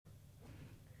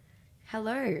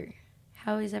Hello.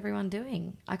 How is everyone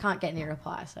doing? I can't get any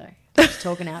reply, so I'm just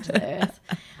talking out to the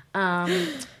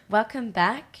earth. Welcome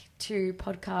back to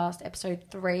podcast episode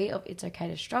 3 of It's Okay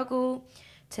to Struggle.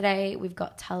 Today we've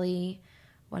got Tully,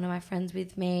 one of my friends,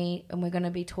 with me, and we're going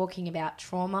to be talking about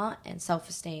trauma and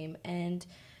self-esteem, and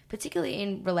particularly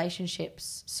in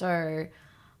relationships. So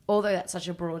although that's such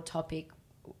a broad topic,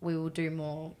 we will do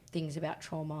more things about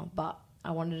trauma, but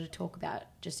I wanted to talk about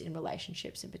just in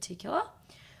relationships in particular.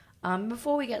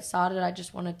 Before we get started, I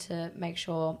just wanted to make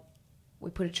sure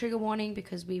we put a trigger warning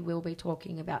because we will be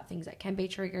talking about things that can be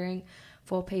triggering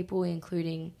for people,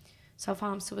 including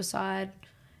self-harm, suicide,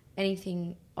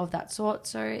 anything of that sort.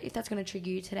 So if that's going to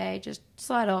trigger you today, just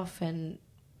slide off and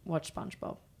watch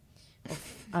SpongeBob. Or,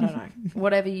 I don't know.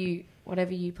 whatever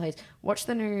you please. Watch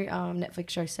the new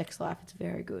Netflix show Sex Life. It's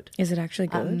very good. Is it actually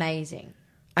good? Amazing.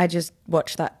 I just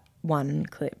watched that one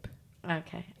clip.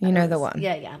 Okay. You know the one?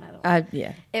 Yeah, I know the one.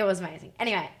 Yeah. It was amazing.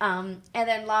 Anyway, and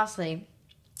then lastly,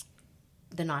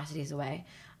 the niceties away.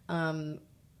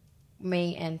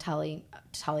 Me and Tully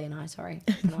and I, sorry,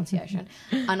 pronunciation,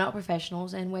 are not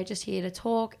professionals, and we're just here to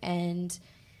talk and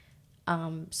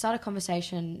start a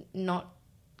conversation, not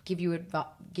give you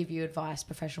advice,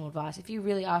 professional advice. If you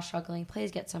really are struggling,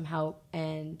 please get some help,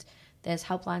 and there's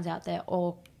helplines out there,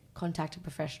 or contact a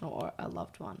professional or a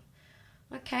loved one.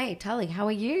 Okay, Tully, how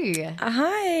are you?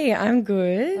 Hi, I'm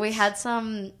good. We had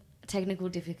some technical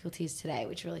difficulties today,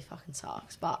 which really fucking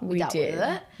sucks, but we dealt did. with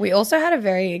it. We also had a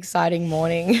very exciting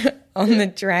morning on the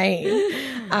train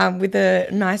with a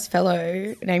nice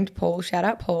fellow named Paul. Shout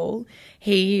out Paul.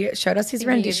 He showed us his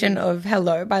rendition of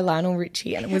Hello by Lionel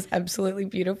Richie, and it was absolutely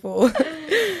beautiful.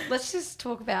 Let's just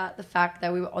talk about the fact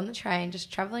that we were on the train,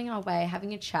 just travelling our way,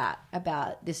 having a chat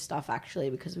about this stuff actually,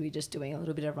 because we were just doing a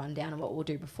little bit of rundown of what we'll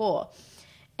do before.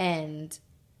 And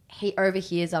he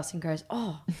overhears us and goes,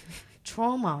 "Oh,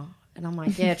 trauma." And I'm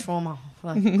like, "Yeah, trauma."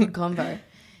 Like, good convo.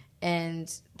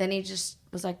 And then he just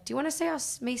was like, "Do you want to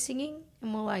see me singing?"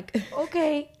 And we're like,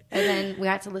 "Okay." And then we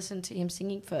had to listen to him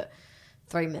singing for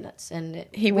 3 minutes. And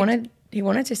he wanted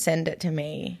to send it to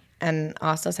me and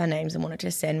asked us our names and wanted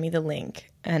to send me the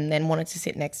link, and then wanted to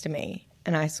sit next to me.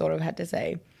 And I sort of had to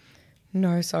say,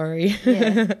 "No, sorry."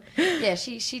 Yeah,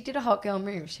 she did a hot girl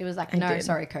move. She was like, "No,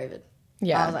 sorry, COVID."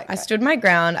 Yeah, I was like, I stood my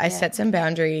ground. I set some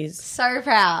boundaries. So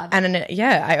proud. And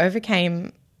I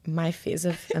overcame my fears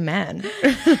of a man.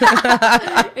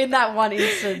 In that one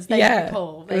instance. Thank you,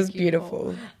 Paul. It was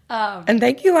beautiful. And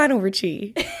thank you, Lionel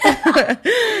Richie.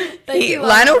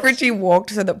 Lionel Richie walked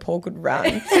so that Paul could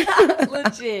run.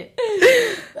 Legit.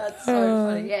 That's so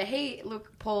funny. Yeah,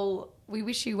 look, Paul, we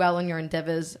wish you well on your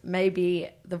endeavours. Maybe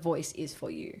the voice is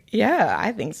for you. Yeah,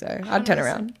 I think so. I'd turn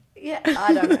around. Yeah,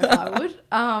 I don't know if I would.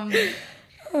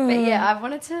 But yeah, I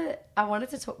wanted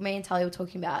to talk. Me and Tully were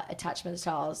talking about attachment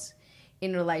styles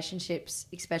in relationships,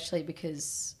 especially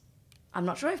because I'm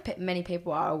not sure if many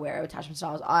people are aware of attachment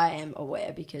styles. I am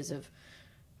aware because of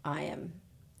I am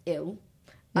ill.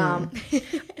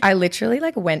 I literally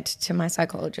went to my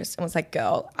psychologist and was like,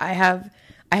 "Girl, I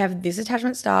have this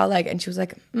attachment style," and she was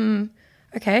like,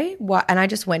 "Okay, what?" And I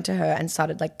just went to her and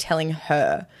started telling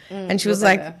her, and she was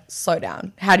like, "Slow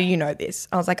down. How do you know this?"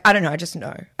 I was like, "I don't know. I just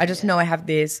know. I just know I have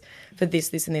this for this,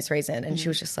 this, and this reason." And she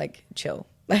was just like, "Chill,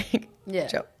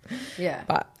 chill." Yeah.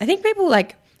 But I think people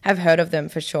have heard of them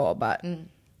for sure, but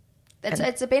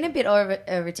it's been a bit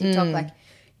over TikTok.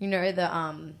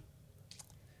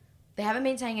 They haven't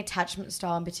been saying attachment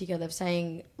style in particular. They're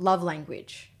saying love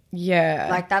language.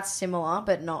 Yeah. That's similar,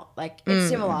 but not it's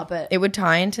similar, but it would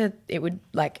tie into it would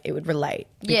relate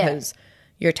because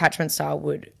your attachment style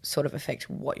would sort of affect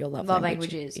what your love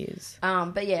language is.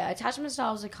 But yeah, attachment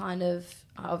styles are kind of,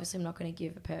 obviously I'm not going to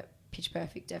give a pitch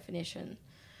perfect definition,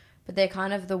 but they're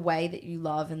kind of the way that you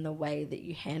love and the way that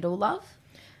you handle love.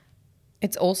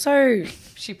 It's also...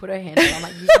 She put her hand on. I'm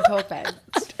like, you can talk, babe.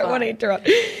 I don't want to interrupt.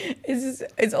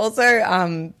 It's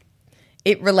also...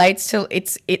 It relates to...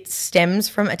 It stems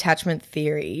from attachment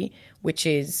theory, which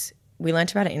is... We learnt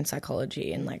about it in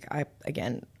psychology, and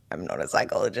I'm not a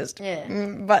psychologist.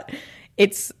 Yeah. But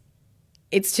it's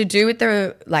to do with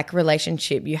the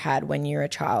relationship you had when you were a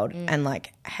child and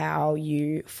how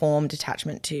you formed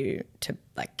attachment to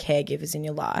caregivers in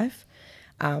your life.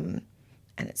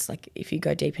 And it's if you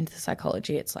go deep into the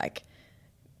psychology, it's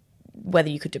whether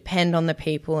you could depend on the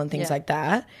people and things like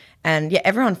that. And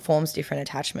everyone forms different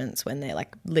attachments when they're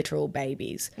literal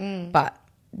babies. But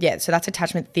so that's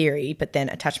attachment theory, but then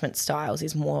attachment styles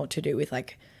is more to do with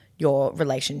your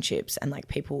relationships and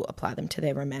people apply them to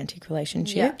their romantic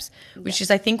relationships, which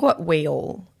is I think what we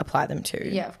all apply them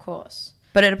to. Yeah, of course.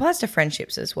 But it applies to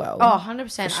friendships as well. Oh,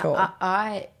 100%. For sure.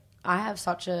 I have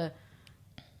such a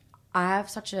I have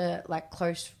such a like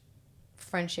close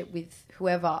friendship with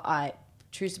whoever I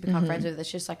choose to become friends with. It's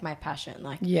just like my passion.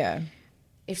 Like,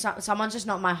 if someone's just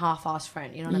not my half-assed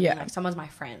friend, you know what I mean? Like, someone's my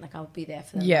friend, like I'll be there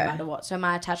for them no matter what. So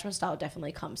my attachment style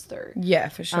definitely comes through. Yeah,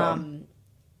 for sure.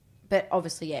 But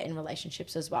obviously, in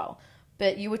relationships as well.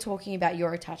 But you were talking about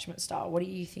your attachment style. What do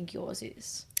you think yours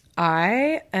is?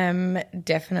 I am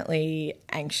definitely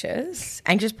anxious.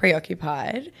 Anxious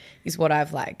preoccupied is what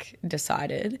I've like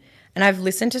decided. And I've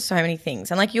listened to so many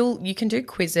things. And like you can do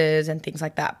quizzes and things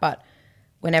like that, but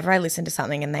whenever I listen to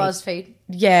something and they BuzzFeed.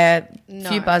 Yeah, No.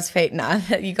 few BuzzFeed. Nah,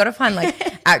 you got to find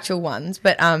like actual ones.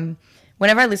 But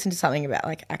whenever I listen to something about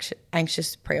like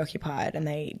anxious preoccupied and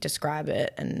they describe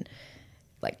it and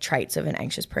like traits of an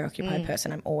anxious preoccupied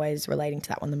person, I'm always relating to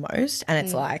that one the most. And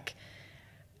it's like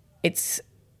it's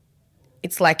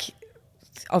like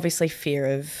obviously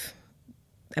fear of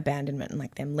abandonment and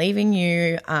like them leaving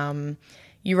you.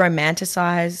 You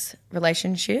romanticize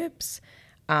relationships.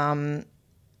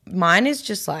 Mine is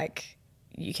just like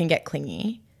you can get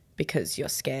clingy because you're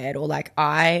scared, or like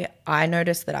I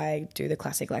notice that I do the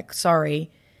classic like sorry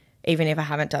even if I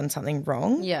haven't done something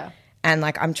wrong. Yeah. And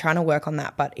like I'm trying to work on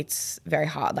that, but it's very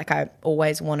hard. Like I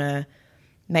always want to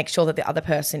make sure that the other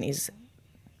person is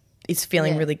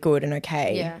feeling really good and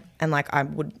okay. Yeah. And like I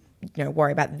would,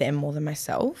 worry about them more than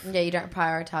myself. Yeah, you don't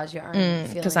prioritize your own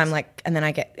feelings. Because I'm like, and then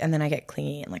I get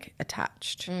clingy and like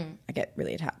attached. I get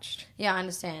really attached. Yeah, I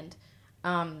understand.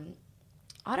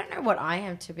 I don't know what I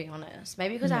am, to be honest.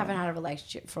 Maybe because I haven't had a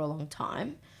relationship for a long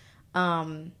time.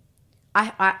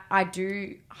 I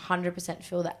do 100%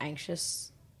 feel the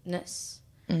anxiousness.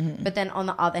 But then on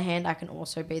the other hand, I can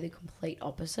also be the complete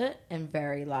opposite and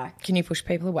very like... Can you push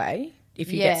people away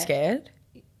if you get scared?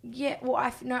 Yeah, well,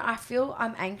 I feel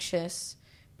I'm anxious,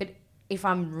 but if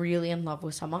I'm really in love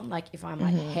with someone, like if I'm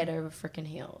like head over freaking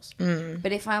heels.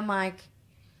 But if I'm like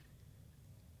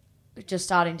just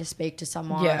starting to speak to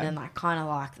someone and like kind of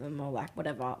like them or like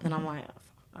whatever, then I'm like, oh,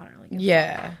 fuck, I don't really give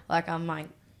a fuck. Like I'm like,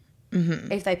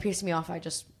 if they piss me off, I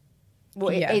just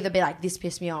will either be like, this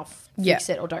pissed me off, fix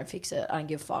it or don't fix it. I don't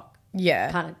give a fuck.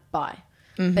 Yeah. Kind of bye.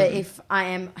 But if I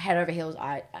am head over heels,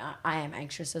 I am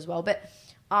anxious as well. But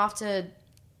after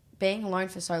being alone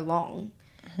for so long,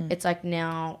 it's like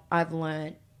now I've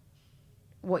learned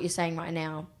what you're saying right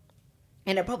now,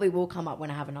 and it probably will come up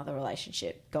when I have another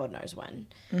relationship, God knows when.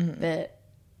 But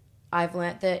I've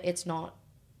learned that it's not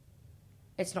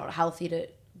healthy to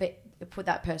put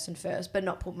that person first, but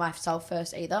not put myself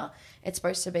first either. It's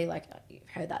supposed to be like, you've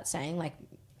heard that saying, like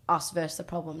us versus the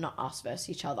problem, not us versus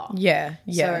each other. Yeah.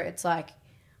 So it's like,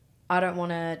 I don't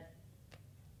want to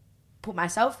put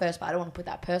myself first, but I don't want to put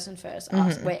that person first.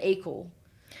 Us, we're equal.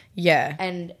 Yeah.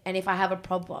 And if I have a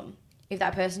problem, if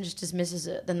that person just dismisses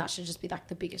it, then that should just be like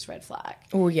the biggest red flag.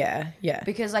 Oh yeah, yeah.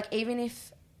 Because like even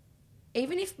if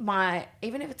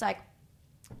it's like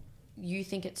you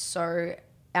think it's so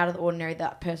out of the ordinary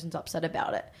that person's upset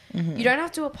about it, you don't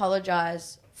have to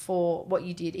apologize for what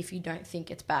you did if you don't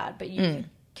think it's bad, but you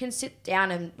can sit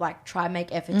down and like try and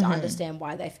make effort to understand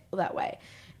why they feel that way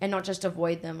and not just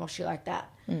avoid them or shit like that.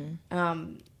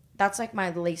 That's like my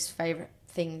least favorite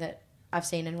thing that I've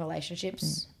seen in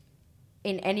relationships,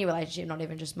 in any relationship, not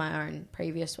even just my own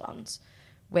previous ones,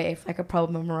 where if like a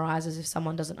problem arises, if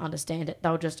someone doesn't understand it,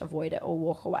 they'll just avoid it or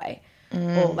walk away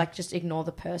or like just ignore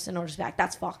the person or just be like,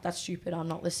 that's fucked, that's stupid, I'm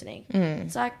not listening.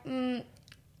 It's like,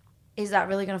 is that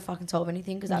really going to fucking solve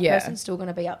anything? Because that person's still going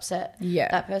to be upset.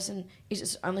 Yeah. That person is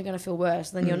just only going to feel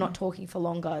worse. Then you're not talking for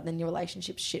longer. Then your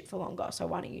relationship's shit for longer. So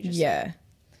why don't you just... Yeah.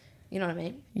 You know what I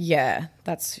mean? Yeah,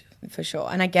 that's for sure.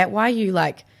 And I get why you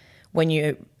like, when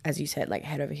you, as you said, like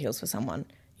head over heels for someone,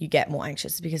 you get more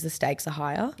anxious because the stakes are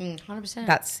higher. 100%.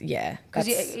 That's, yeah. Because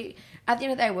at the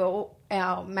end of the day,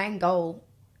 our main goal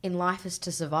in life is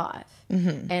to survive.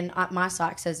 And my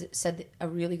psych said a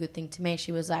really good thing to me.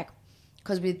 She was like,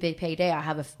 because with BPD, I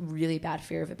have a really bad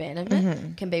fear of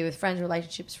abandonment. Can be with friends,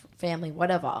 relationships, family,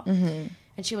 whatever.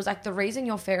 And she was like, the reason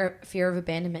your fear of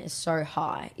abandonment is so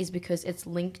high is because it's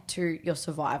linked to your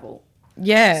survival.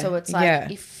 Yeah. So it's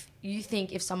like, if you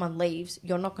think if someone leaves,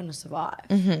 you're not going to survive.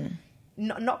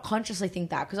 Not consciously think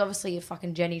that, because obviously if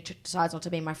fucking Jenny decides not to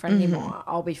be my friend anymore,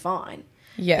 I'll be fine.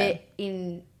 Yeah. But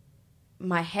in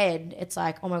my head, it's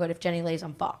like, oh my God, if Jenny leaves,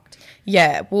 I'm fucked.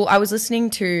 Yeah. Well, I was listening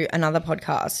to another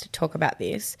podcast talk about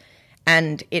this,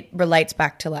 and it relates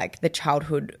back to like the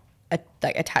childhood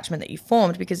like attachment that you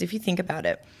formed, because if you think about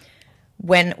it,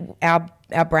 when our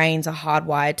brains are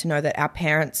hardwired to know that our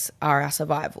parents are our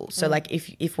survival. So like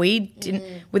if we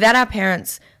didn't, without our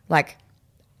parents like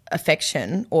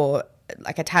affection or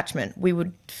like attachment, we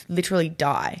would literally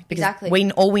die. Because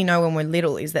Exactly. all we know when we're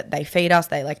little is that they feed us,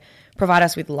 they like provide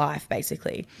us with life,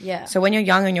 basically. Yeah. So when you're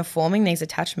young and you're forming these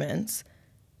attachments,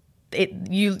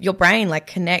 your brain like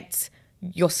connects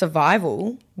your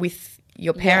survival with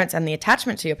your parents and the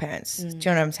attachment to your parents. Do you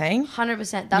know what I'm saying?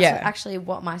 100%. That's actually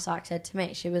what my psych said to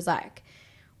me. She was like,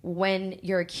 when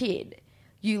you're a kid,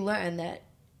 you learn that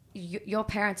your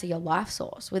parents are your life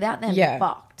source. Without them, you're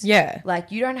fucked. Yeah.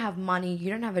 Like, you don't have money. You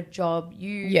don't have a job.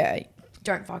 You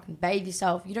don't fucking bathe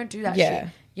yourself. You don't do that shit.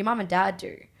 Your mum and dad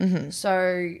do. Mm-hmm.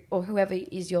 So, or whoever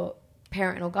is your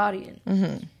parent or guardian.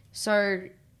 Mm-hmm. So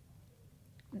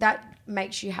that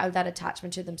makes you have that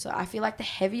attachment to them. So I feel like the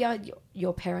heavier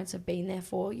your parents have been there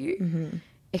for you,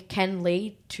 it can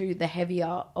lead to the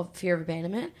heavier of fear of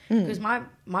abandonment. Because my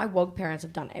WOG parents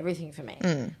have done everything for me.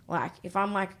 Like, if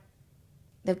I'm like,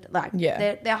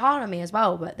 they're hard on me as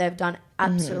well, but they've done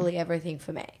absolutely everything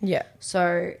for me. Yeah.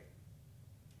 So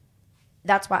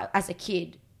that's why, as a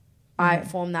kid, I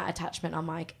formed that attachment. I'm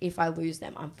like, if I lose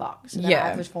them, I'm fucked. So then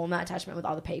I just formed that attachment with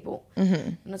other people.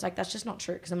 And it's like, that's just not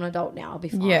true because I'm an adult now. I'll be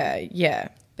fine. Yeah.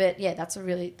 But yeah, that's a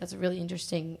really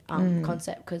interesting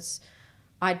concept, because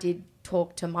I did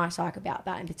talk to my psych about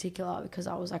that in particular, because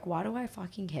I was like, why do I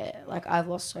fucking care? Like, I've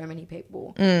lost so many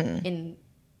people in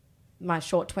my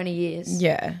short 20 years.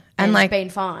 Yeah. And like, it's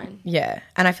been fine. Yeah.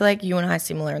 And I feel like you and I are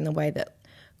similar in the way that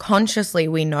consciously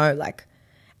we know, like,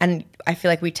 and I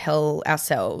feel like we tell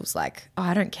ourselves, like, oh,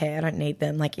 I don't care, I don't need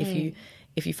them. Like, if you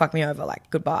fuck me over, like,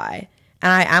 goodbye.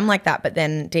 And I am like that, but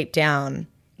then deep down,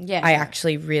 I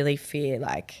actually really fear,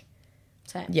 like,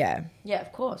 same. Yeah,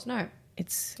 of course, no.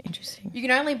 It's interesting. You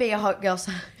can only be a hot girl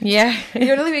so... Yeah. You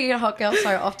can only be a hot girl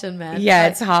so often, man. Yeah,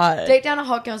 like, it's hard. Deep down, a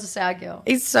hot girl's a sad girl.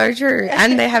 It's so true.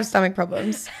 And they have stomach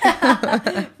problems.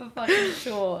 For fucking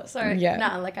sure. So,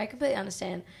 like, I completely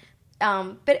understand.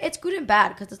 But it's good and bad,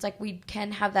 because it's like we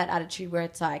can have that attitude where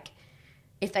it's like,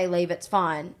 if they leave, it's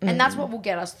fine. And that's what will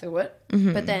get us through it.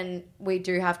 But then we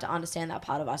do have to understand that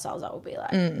part of ourselves that will be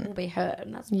like, will be hurt.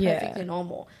 And that's perfectly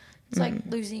normal. It's like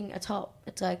losing a top.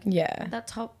 It's like, that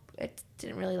top, it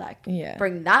didn't really like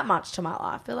bring that much to my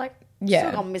life. But like,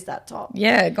 still gonna miss that top.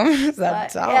 Yeah, gonna miss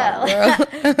that top. Yeah,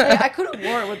 like, I could have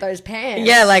wore it with those pants.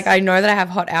 Yeah, like I know that I have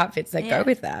hot outfits that go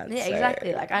with that. Yeah, so.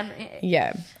 Exactly. Like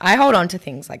I hold on to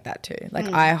things like that too. Like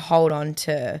I hold on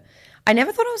to. I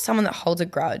never thought I was someone that holds a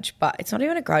grudge, but it's not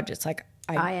even a grudge. It's like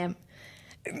I am.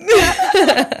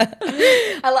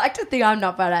 I like to think I'm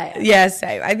not, but I am. Yeah,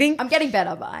 same. I think I'm getting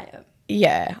better, but I am.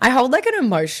 Yeah, I hold like an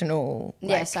emotional.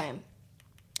 Like, same.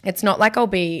 It's not like I'll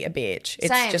be a bitch.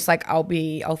 It's just like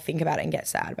I'll think about it and get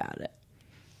sad about it.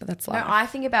 But that's life. No, I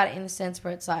think about it in the sense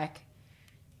where it's like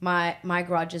my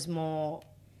grudge is more,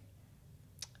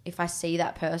 if I see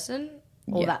that person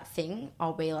or that thing,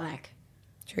 I'll be like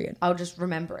triggered. I'll just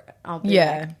remember it. I'll be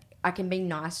like, I can be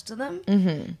nice to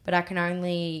them, but I can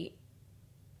only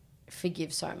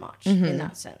forgive so much in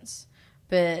that sense.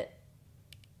 But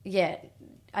yeah,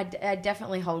 I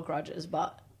definitely hold grudges,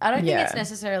 but I don't think it's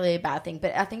necessarily a bad thing,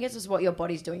 but I think it's just what your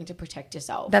body's doing to protect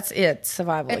yourself. That's it.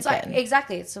 Survival it's again. Like,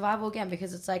 exactly. It's survival again,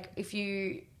 because it's like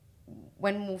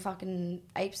when we're fucking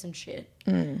apes and shit,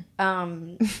 I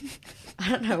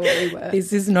don't know what we were.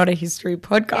 This is not a history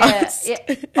podcast.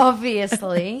 Yeah,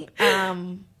 obviously.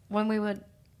 When we were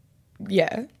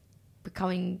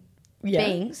becoming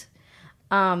beings,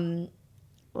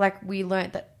 like we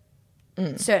learnt that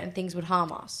certain things would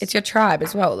harm us. It's your tribe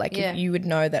as well. Like if you would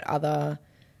know that other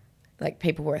like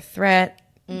people were a threat,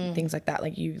 things like that.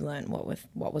 Like you learn what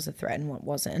was a threat and what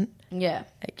wasn't. Yeah.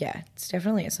 Like, yeah, it's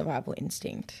definitely a survival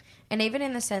instinct. And even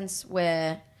in the sense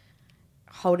where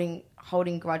holding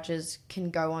grudges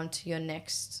can go on to your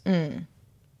next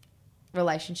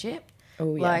relationship.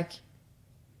 Oh yeah. Like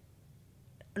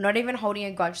not even holding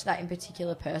a grudge to that in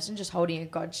particular person, just holding a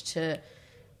grudge to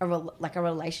a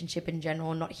relationship in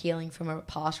general, not healing from a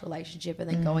past relationship and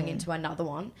then going into another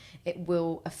one, it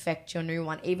will affect your new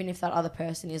one, even if that other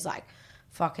person is like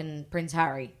fucking Prince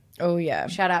Harry. Oh, yeah.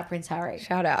 Shout out Prince Harry.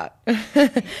 Shout out.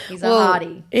 He's a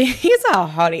hottie. He's a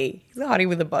hottie. He's a hottie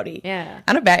with a body. Yeah.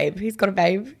 And a babe. He's got a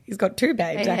babe. He's got two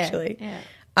babes, actually.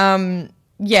 Yeah.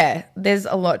 Yeah, there's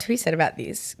a lot to be said about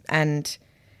this. And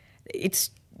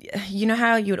it's, you know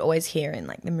how you would always hear in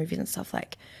like the movies and stuff,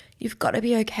 like, you've got to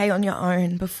be okay on your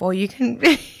own before you can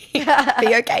be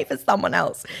okay for someone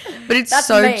else. But it's That's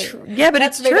so me. true. Yeah, but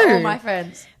That's it's true. To all my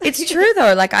friends. It's true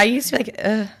though. Like I used to be like,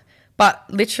 ugh. But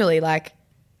literally, like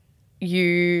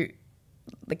you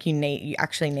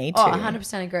actually need to. Oh,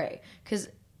 100% agree. Because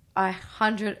I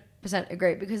 100%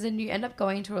 agree. Because then you end up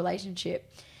going into a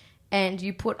relationship and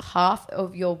you put half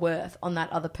of your worth on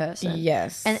that other person.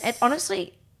 Yes. And it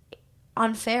honestly,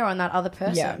 unfair on that other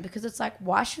person. Yeah. Because it's like,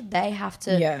 why should they have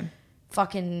to Yeah.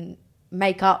 fucking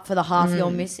make up for the half Mm-hmm.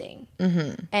 you're missing?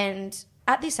 Mm-hmm. And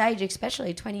at this age,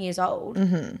 especially 20 years old,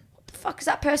 what the fuck is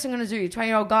that person going to do?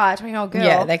 20-year-old guy, 20-year-old girl.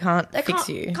 Yeah, they can't fix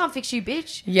you. Can't fix you,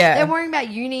 bitch. Yeah. They're worrying about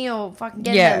uni or fucking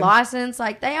getting Yeah. their license.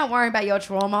 Like, they aren't worrying about your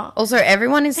trauma. Also,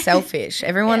 everyone is selfish.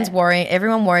 Everyone's Yeah. worrying.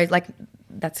 Everyone worries. Like,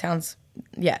 that sounds,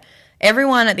 yeah.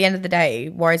 Everyone at the end of the day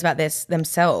worries about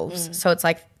themselves. So it's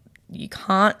like, you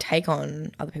can't take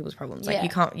on other people's problems. Like,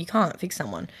 Yeah. you can't fix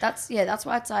someone. That's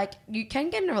why it's like, you can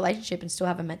get in a relationship and still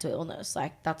have a mental illness.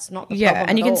 Like, that's not the Yeah, problem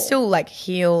and you at can all. still like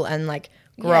heal and like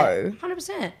grow. Yeah,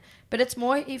 100%. But it's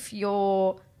more if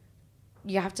you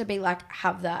have to be like,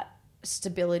 have that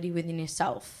stability within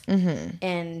yourself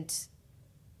and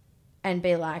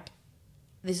be like,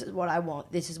 this is what I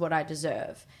want, this is what I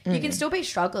deserve. You can still be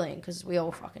struggling, because we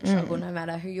all fucking struggle no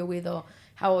matter who you're with or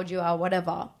how old you are,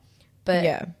 whatever. But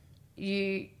Yeah.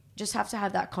 you just have to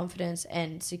have that confidence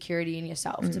and security in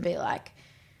yourself to be like,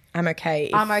 I'm okay.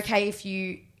 I'm okay if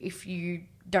you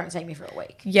don't take me for a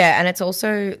week. Yeah, and it's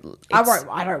also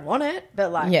I don't want it,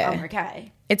 but like, Yeah. I'm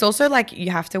okay. it's also like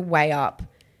you have to weigh up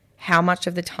how much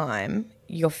of the time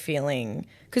you're feeling,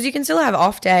 because you can still have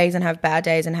off days and have bad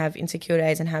days and have insecure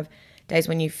days and have days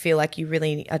when you feel like you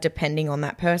really are depending on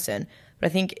that person. But I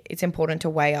think it's important to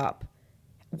weigh up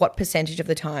what percentage of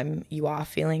the time you are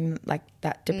feeling like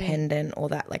that dependent or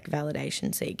that like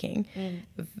validation seeking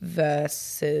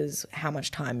versus how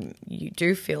much time you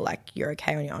do feel like you're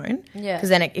okay on your own. Yeah. Because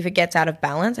then if it gets out of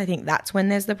balance, I think that's when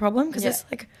there's the problem, because Yeah. it's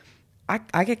like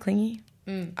I get clingy.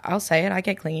 I'll say it, I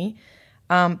get clingy.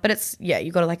 But it's, yeah,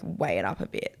 you got to like weigh it up a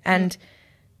bit. And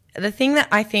the thing that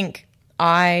I think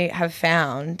I have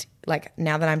found, like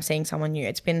now that I'm seeing someone new,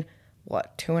 it's been,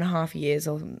 what, 2.5 years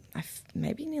or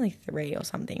maybe nearly 3 or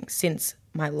something since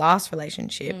my last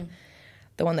relationship,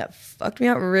 the one that fucked me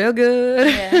up real good.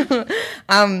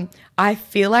 Yeah. I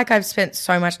feel like I've spent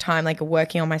so much time like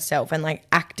working on myself and like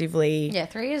actively. Yeah,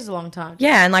 3 years is a long time.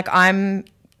 Yeah, and like I'm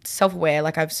self-aware,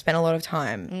 like I've spent a lot of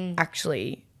time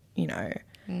actually, you know,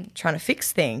 trying to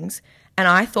fix things. And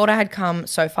I thought I had come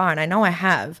so far, and I know I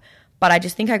have, but I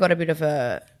just think I got a bit of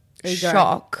a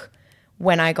shock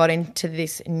when I got into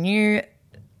this new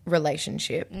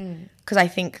relationship, because I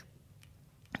think,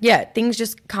 yeah, things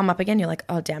just come up again. You're like,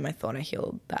 oh, damn, I thought I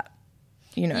healed that,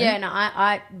 you know? Yeah, no,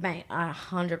 I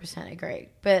 100% agree.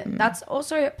 But that's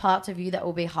also parts of you that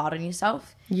will be hard on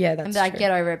yourself. Yeah, that's and be like, true.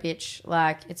 get over it, bitch.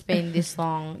 Like, it's been this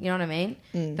long. You know what I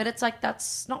mean? But it's like,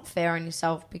 that's not fair on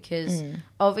yourself, because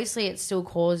obviously it's still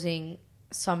causing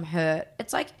some hurt.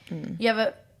 It's like you have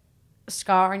a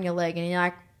scar on your leg and you're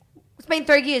like, it's been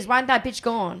 3 years. Why isn't that bitch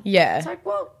gone? Yeah. It's like,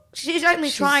 well, she's only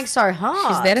trying so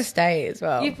hard. She's there to stay as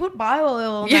well. You put bio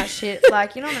oil on that shit.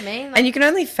 Like, you know what I mean? Like, And you can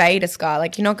only fade a scar.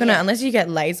 Like, you're not going to, unless you get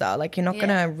laser, like, you're not going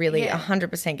to really Yeah.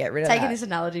 100% get rid of taking that. this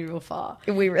analogy real far.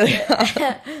 We really are.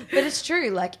 But it's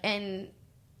true. Like, and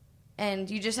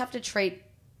you just have to treat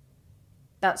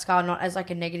that scar not as like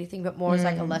a negative thing, but more as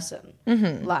like a lesson.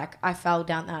 Mm-hmm. Like, I fell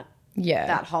down that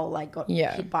hole, like got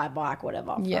hit by a bike,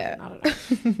 whatever. Yeah. Fucking, I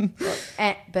don't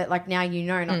know. but like, now you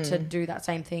know not to do that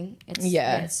same thing. It's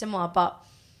it's similar, but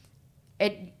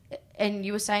and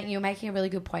you were making a really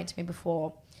good point to me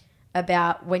before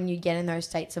about when you get in those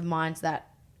states of minds that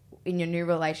in your new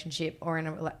relationship or in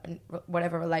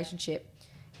whatever relationship,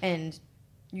 and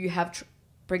you have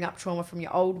bring up trauma from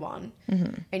your old one,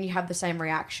 and you have the same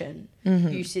reaction,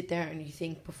 you sit there and you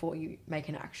think before you make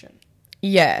an action.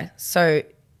 Yeah. So,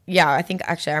 yeah, I think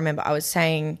actually I remember I was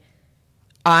saying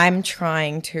I'm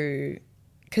trying to,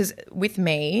 because with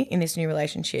me in this new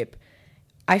relationship,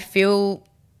 I feel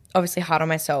obviously hard on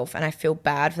myself and I feel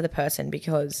bad for the person,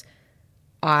 because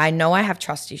I know I have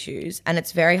trust issues, and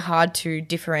it's very hard to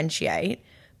differentiate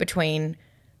between,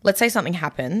 let's say something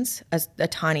happens, a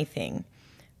tiny thing.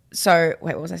 So,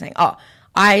 wait, what was I saying? Oh,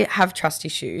 I have trust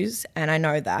issues, and I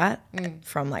know that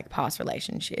from like past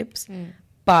relationships.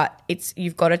 But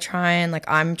you've got to try and, like,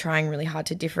 I'm trying really hard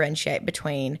to differentiate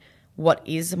between what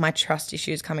is my trust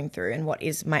issues coming through and what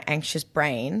is my anxious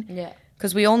brain. Yeah.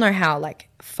 Because we all know how, like,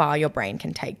 far your brain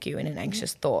can take you in an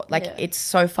anxious thought. Like, it's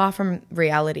so far from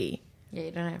reality. Yeah,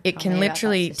 you don't know. It can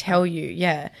literally tell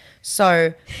you,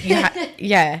 So,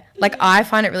 like, I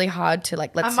find it really hard to,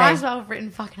 like, let's say. I might as well have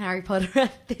written fucking Harry Potter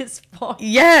at this point.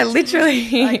 Yeah, literally.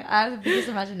 Like, I have the biggest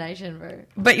imagination, bro.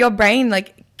 But your brain,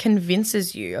 like,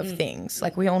 convinces you of things.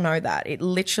 Like, we all know that. It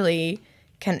literally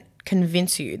can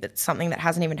convince you that something that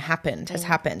hasn't even happened has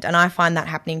happened. And I find that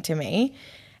happening to me.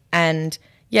 And,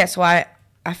 yeah, so I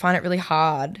find it really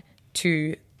hard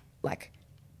to, like,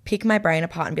 pick my brain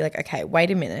apart and be like, okay,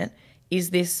 wait a minute. is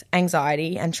this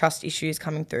anxiety and trust issues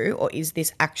coming through, or is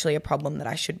this actually a problem that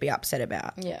I should be upset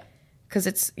about? Yeah. Because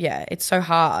it's so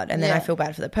hard. And then I feel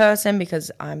bad for the person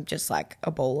because I'm just like a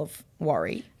ball of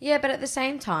worry. Yeah, but at the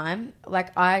same time,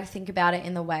 like I think about it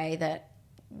in the way that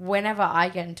whenever I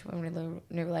get into a new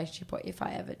relationship, or if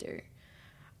I ever do,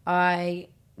 I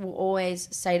will always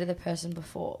say to the person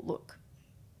before, look,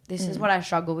 this is what I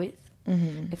struggle with.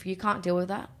 Mm-hmm. If you can't deal with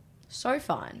that, so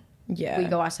fine. Yeah. We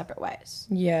go our separate ways.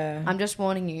 Yeah. I'm just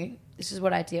warning you, this is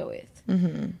what I deal with.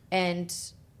 Mm-hmm. And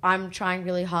I'm trying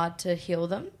really hard to heal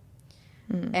them.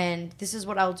 Mm. And this is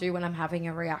what I'll do when I'm having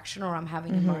a reaction or I'm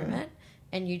having a moment.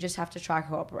 And you just have to try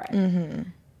cooperate. Mm-hmm.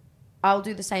 I'll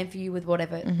do the same for you with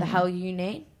whatever the hell you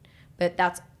need. But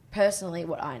that's personally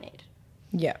what I need.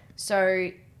 Yeah.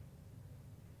 So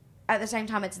at the same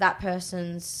time, it's that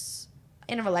person's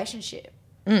in a relationship.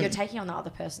 You're taking on the other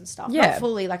person's stuff. Yeah. Not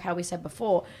fully like how we said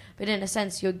before, but in a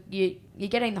sense you're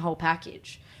getting the whole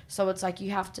package. So it's like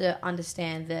you have to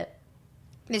understand that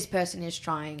this person is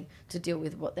trying to deal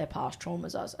with what their past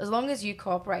traumas are. As long as you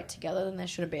cooperate together, then there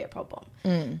shouldn't be a problem.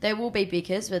 There will be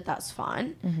bickers, but that's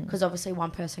fine because obviously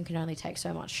one person can only take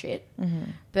so much shit.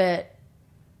 But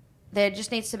there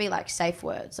just needs to be like safe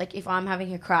words. Like if I'm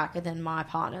having a crack and then my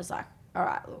partner's like, all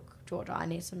right, look, Georgia, I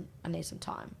need some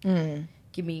time.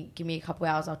 Give me a couple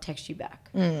hours, I'll text you back.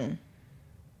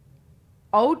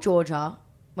 Old Georgia,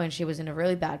 when she was in a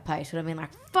really bad place, would have been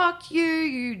like, fuck you,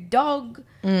 you dog.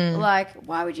 Like,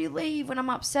 why would you leave when I'm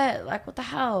upset? Like, what the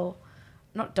hell?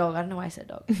 Not dog, I don't know why I said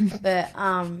dog. but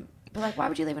like, why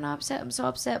would you leave when I'm upset? I'm so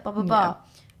upset, blah, blah, blah.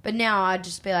 But now I'd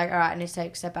just be like, all right, I need to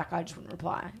take a step back. I just wouldn't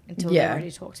reply until they're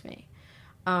ready to talk to me.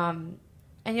 And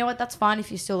you know what? That's fine if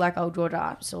you still like old Georgia.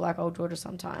 I still like old Georgia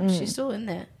sometimes. She's still in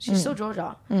there. She's still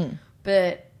Georgia.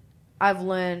 But I've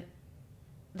learned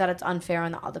that it's unfair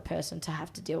on the other person to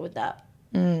have to deal with that.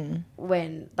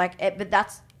 When, like, but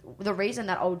that's the reason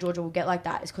that old Georgia will get like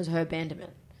that is because of her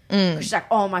abandonment. She's like,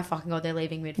 oh my fucking God, they're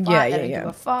leaving mid-fight. They don't give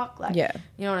a fuck. Like, you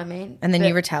know what I mean? And then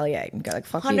you retaliate and go like,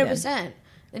 fuck 100%. You 100%.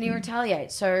 Then you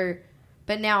retaliate. So,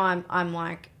 but now I'm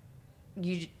like,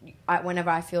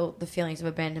 whenever I feel the feelings of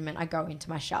abandonment, I go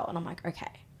into my shell and I'm like,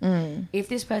 okay, if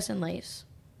this person leaves,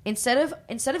 instead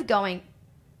of going,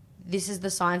 this is the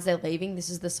signs they're leaving, this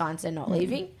is the signs they're not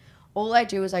leaving, all I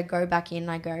do is I go back in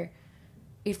and I go,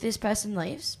 if this person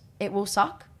leaves, it will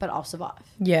suck, but I'll survive.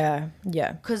 Yeah.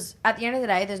 Because at the end of the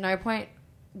day, there's no point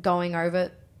going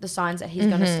over the signs that he's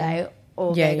going to stay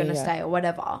or they're going to stay or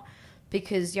whatever,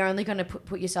 because you're only going to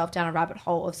put yourself down a rabbit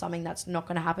hole of something that's not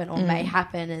going to happen or may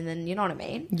happen, and then you know what I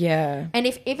mean? Yeah. And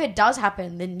if it does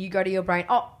happen, then you go to your brain,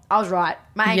 oh, I was right.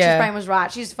 My anxious brain was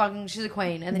right. She's a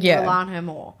queen. And then you rely on her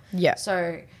more. Yeah.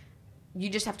 So you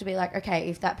just have to be like, okay,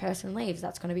 if that person leaves,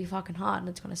 that's going to be fucking hard and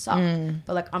it's going to suck.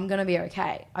 But like, I'm going to be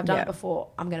okay. I've done it before.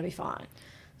 I'm going to be fine.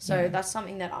 So that's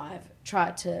something that I've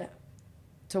tried to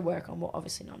work on. Well,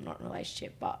 obviously, no, I'm not in a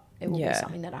relationship, but it will be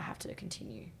something that I have to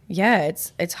continue. Yeah,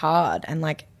 it's hard. And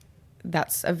like,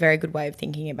 that's a very good way of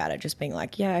thinking about it. Just being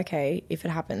like, yeah, okay, if it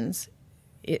happens,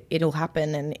 it'll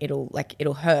happen and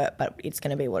it'll hurt, but it's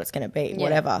going to be what it's going to be,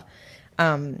 whatever.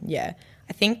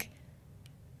 I think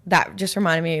that just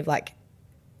reminded me of like,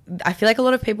 I feel like a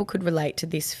lot of people could relate to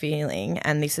this feeling,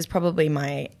 and this is probably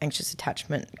my anxious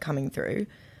attachment coming through,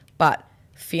 but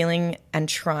feeling and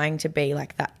trying to be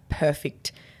like that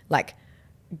perfect like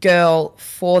girl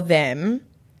for them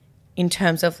in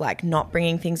terms of like not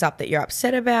bringing things up that you're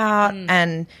upset about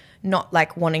and not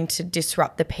like wanting to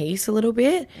disrupt the peace a little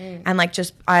bit. And like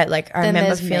just I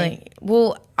remember feeling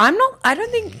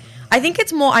I think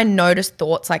it's more I notice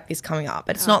thoughts like this coming up.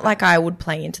 It's not like I would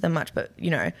play into them much, but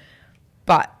you know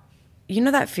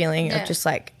that feeling of just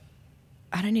like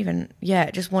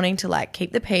just wanting to like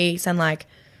keep the peace and like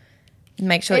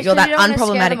make sure you're that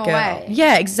unproblematic girl.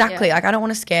 Yeah, exactly. Like I don't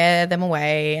want to scare them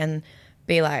away and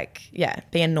be like,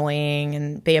 be annoying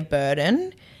and be a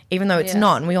burden, even though it's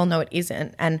not, and we all know it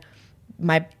isn't. And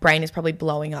my brain is probably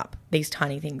blowing up these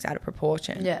tiny things out of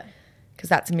proportion. Yeah. Because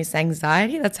that's Miss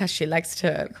Anxiety. That's how she likes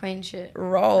to queen shit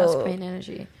roll. That's queen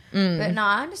energy. But no,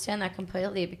 I understand that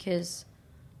completely because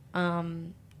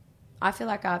I feel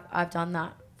like I've done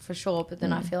that for sure, but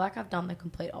then I feel like I've done the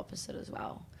complete opposite as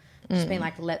well. Just being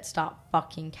like, let's start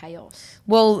fucking chaos.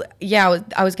 Well, yeah,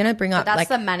 I was going to bring up... But that's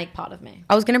the manic part of me.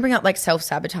 I was going to bring up like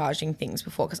self-sabotaging things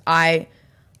before because I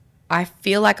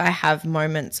feel like I have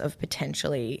moments of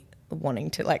potentially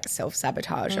wanting to like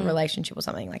self-sabotage a relationship or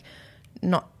something. Like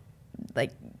not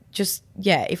like just,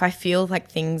 if I feel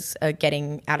like things are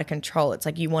getting out of control, it's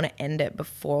like you want to end it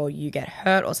before you get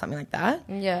hurt or something like that.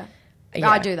 Yeah.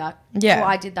 I do that. Yeah. Well,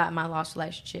 I did that in my last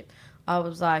relationship. I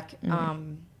was like...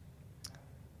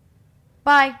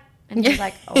 bye. And he was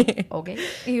like, oh, okay.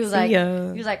 He was like,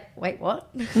 wait, what?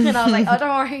 And I was like, oh, don't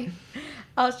worry.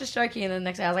 I was just joking. And the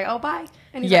next day I was like, oh, bye.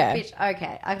 And he's like, bitch,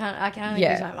 okay. I can only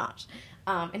do so much.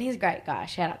 And he's a great guy.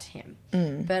 Shout out to him.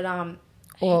 But,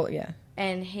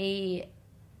 and he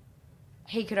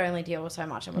could only deal with so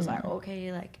much and was like,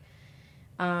 okay, like,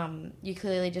 you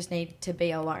clearly just need to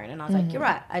be alone. And I was like, you're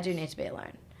right. I do need to be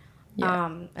alone. Yeah.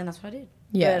 And that's what I did.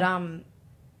 Yeah. But,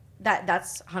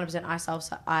 that's 100%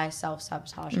 I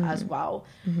self-sabotage as well.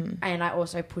 And I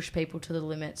also push people to the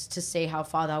limits to see how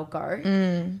far they'll go.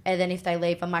 And then if they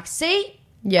leave, I'm like, see?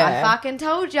 Yeah. I fucking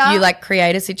told ya. You, like,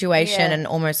 create a situation and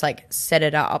almost, like, set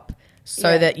it up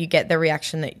so that you get the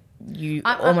reaction that you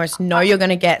almost know you're going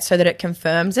to get, so that it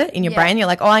confirms it in your brain. You're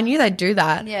like, oh, I knew they'd do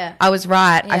that. Yeah. I was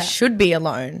right. Yeah. I should be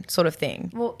alone, sort of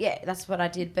thing. Well, yeah, that's what I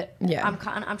did. But I'm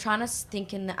trying to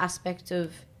think in the aspect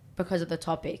of, because of the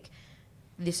topic,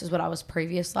 this is what I was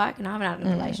previous like, and I haven't had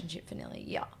a relationship for nearly a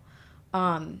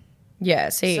year.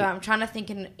 See. So I'm trying to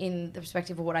think in the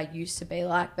perspective of what I used to be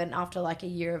like, but after like a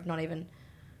year of not even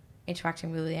interacting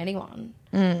with really anyone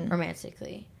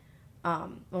romantically,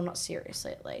 well, not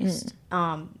seriously at least,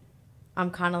 I'm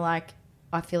kind of like,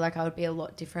 I feel like I would be a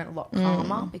lot different, a lot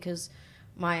calmer, because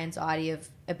my anxiety of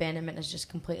abandonment has just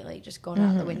completely just gone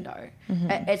out the window.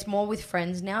 It's more with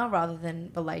friends now rather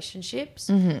than relationships,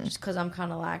 just because I'm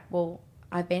kind of like, well,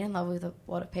 I've been in love with a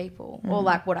lot of people, or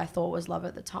like what I thought was love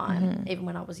at the time, even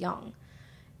when I was young,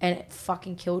 and it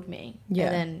fucking killed me. And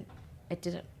then it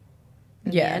didn't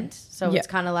in the end. So it's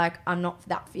kind of like, I'm not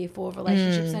that fearful of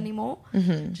relationships anymore,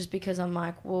 just because I'm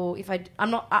like, well, if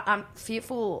I'm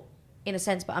fearful in a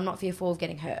sense, but I'm not fearful of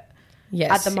getting hurt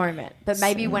at the moment. But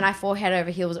maybe when I fall head over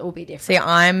heels, it will be different. See,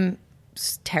 I'm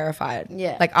terrified.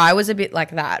 Yeah. Like, I was a bit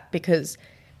like that because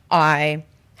I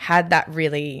had that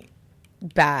really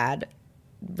bad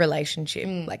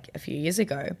relationship like a few years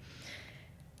ago.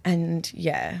 And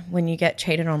when you get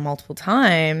cheated on multiple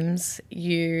times,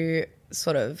 you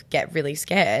sort of get really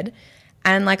scared.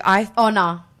 And like like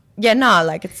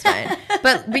it's fine.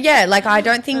 but yeah, like I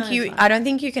don't think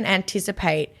you can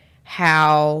anticipate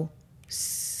how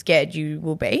scared you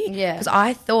will be. Yeah. Because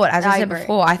I thought, as I said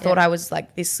before, I thought I was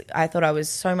like this. I thought I was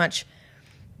so much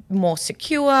more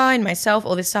secure in myself,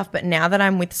 all this stuff. But now that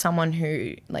I'm with someone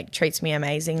who like treats me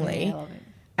amazingly,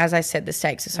 as I said, the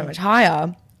stakes are so much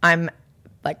higher. I'm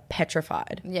like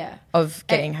petrified of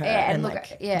getting hurt and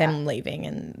like them leaving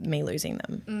and me losing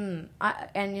them.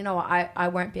 And you know what? I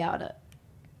won't be able to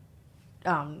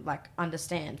like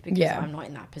understand because I'm not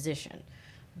in that position.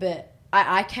 But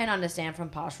I can understand from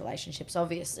past relationships,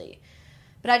 obviously.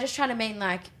 But I just try to mean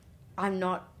like I'm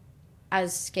not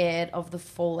as scared of the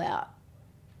fallout.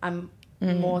 I'm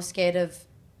more scared of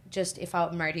just if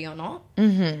I'm ready or not.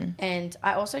 And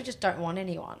I also just don't want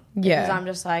anyone. Because I'm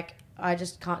just like, I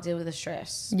just can't deal with the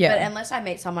stress. Yeah. But unless I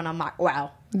meet someone, I'm like,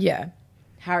 wow. Yeah.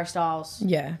 Harry Styles.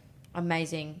 Yeah.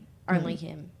 Amazing. Only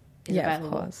him is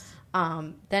available. Of course.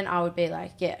 Then I would be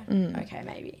like, okay,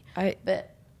 maybe.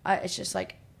 But it's just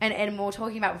like, and we were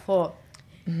talking about before,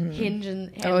 Hinge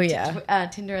and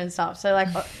Tinder and stuff. So like,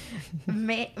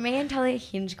 me and Tully are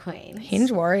Hinge queens.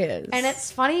 Hinge warriors. And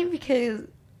it's funny because,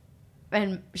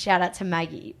 and shout out to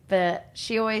Maggie, but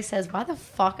she always says, why the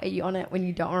fuck are you on it when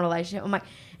you don't want a relationship? I'm like,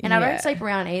 and I don't sleep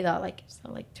around either, like, it's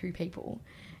not like two people.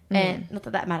 And not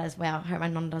that matters. Wow, I hope my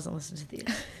mum doesn't listen to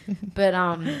this. But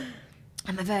I'm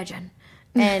a virgin.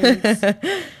 And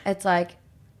it's like,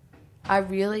 I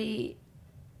really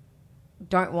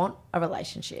don't want a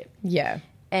relationship. Yeah.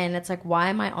 And it's like, why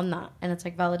am I on that? And it's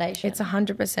like validation. It's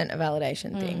 100% a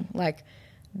validation thing. Like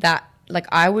that, like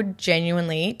I would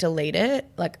genuinely delete it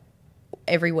like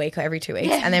every week or every 2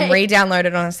 weeks and then re-download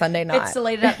it on a Sunday night. It's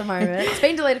deleted at the moment. It's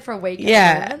been deleted for a week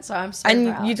at the moment, so I'm so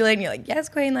proud. You delete and you're like, yes,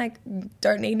 queen, like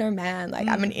don't need no man. Like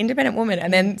I'm an independent woman.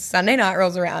 And then Sunday night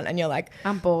rolls around and you're like,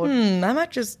 I'm bored. I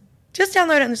might just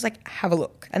download it and just like have a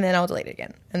look. And then I'll delete it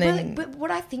again. And then but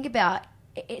what I think about,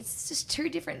 it's just two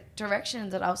different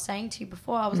directions that I was saying to you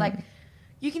before. I was like,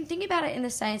 you can think about it in the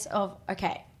sense of,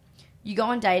 okay, you go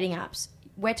on dating apps.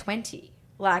 We're 20.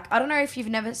 Like, I don't know if you've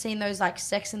never seen those, like,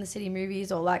 Sex and the City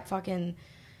movies or, like, fucking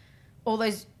all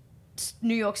those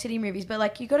New York City movies. But,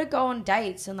 like, you got to go on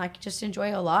dates and, like, just enjoy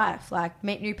your life. Like,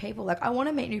 meet new people. Like, I want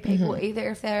to meet new people,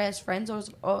 either if they're as friends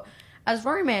or as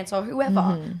romance or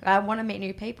whoever. I want to meet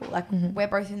new people. Like, we're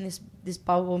both in this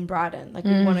bubble in Brighton. Like,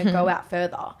 we want to go out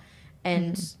further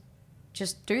and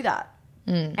just do that.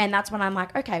 And that's when I'm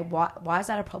like, okay, why is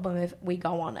that a problem if we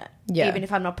go on it? Yeah. Even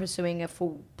if I'm not pursuing a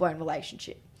full-blown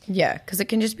relationship. Yeah, because it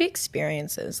can just be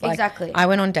experiences. Like, Exactly. I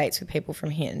went on dates with people from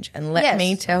Hinge, and let Yes.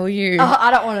 me tell you, Oh, I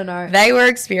don't want to know. they were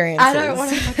experiences. I don't want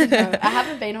to fucking know. I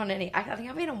haven't been on any. I think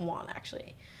I've been on one,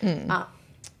 actually.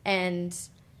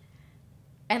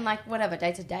 And like, whatever,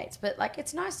 dates are dates. But, like,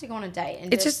 it's nice to go on a date.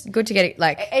 And It's just good to get,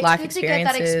 like, life experiences. It's good to get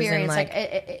that experience. And,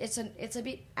 like, it's a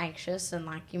bit anxious, and,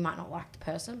 like, you might not like the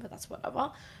person, but that's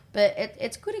whatever. But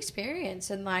it's good experience,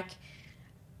 and, like,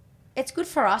 it's good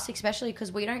for us, especially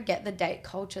because we don't get the date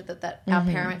culture that our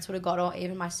parents would have got, or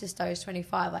even my sister who's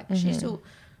 25. Like, she still,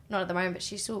 not at the moment, but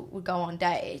she still would go on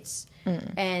dates.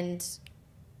 And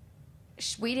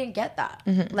we didn't get that.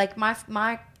 Like,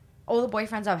 my all the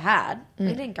boyfriends I've had, we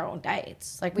didn't go on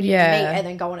dates. Like, we didn't meet and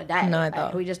then go on a date. Neither.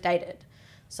 Like, we just dated.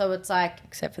 So it's like...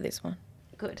 Except for this one.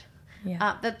 Good.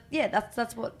 Yeah.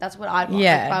 That's what I'd want.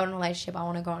 Yeah. Like, if I want a relationship, I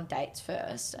want to go on dates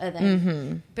first, and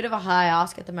then bit of a high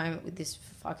ask at the moment with this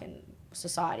fucking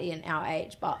society and our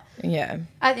age, but yeah,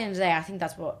 at the end of the day, I think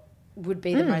that's what would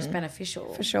be the most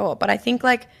beneficial for sure. But I think,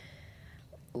 like,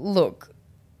 look,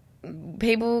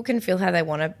 people can feel how they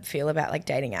want to feel about, like,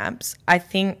 dating apps. I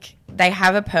think they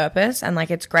have a purpose, and,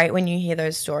 like, it's great when you hear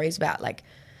those stories about, like,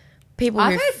 people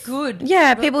I've heard good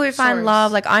people who find stories.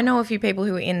 love. Like, I know a few people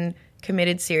who are in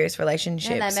committed serious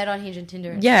relationships. Yeah, they met on Hinge and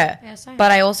Tinder. And yeah, same. But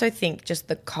I also think just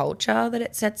the culture that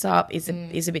it sets up is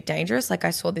a bit dangerous. Like, I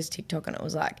saw this TikTok and it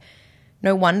was like,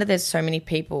 no wonder there's so many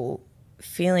people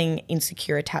feeling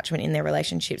insecure attachment in their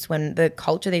relationships, when the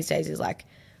culture these days is like,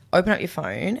 open up your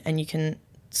phone and you can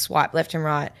swipe left and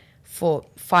right for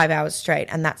 5 hours straight,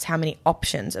 and that's how many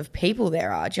options of people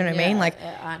there are. Do you know what I mean? Like,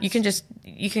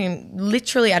 you can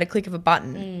literally at a click of a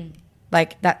button,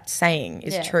 like, that saying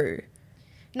is true.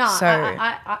 No, so,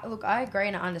 I look, I agree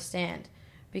and I understand,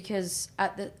 because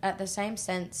at the same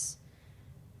sense,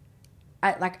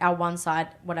 at, like, our one side,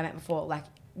 what I meant before, like,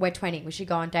 we're 20, we should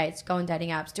go on dates, go on dating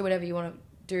apps, do whatever you want to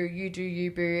do,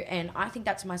 you boo. And I think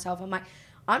that to myself, I'm like,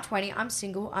 I'm 20, I'm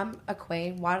single, I'm a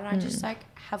queen, why don't I just, like,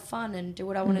 have fun and do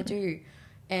what I want to do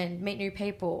and meet new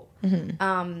people? But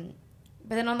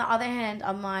then on the other hand,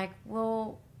 I'm like,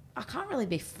 well, I can't really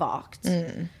be fucked.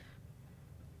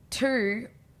 2,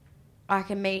 I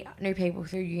can meet new people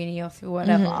through uni or through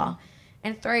whatever.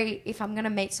 And 3, if I'm going to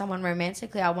meet someone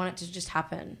romantically, I want it to just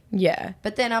happen. Yeah.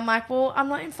 But then I'm like, well, I'm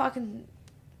not in fucking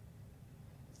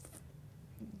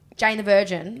Jane the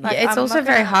Virgin. Like, yeah, it's also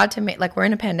very hard to meet. Like, we're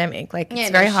in a pandemic. Like,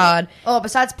 it's very hard. Oh,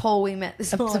 besides Paul, we met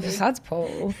this morning. Besides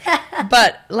Paul.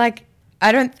 But, like,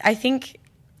 I think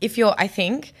if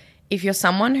you're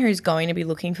someone who's going to be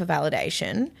looking for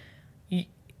validation,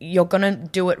 you're going to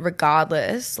do it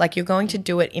regardless. Like, you're going to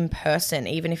do it in person,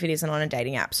 even if it isn't on a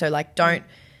dating app. So, like, don't...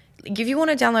 Like, if you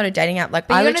want to download a dating app, like,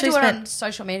 but you're going to do it on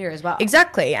social media as well.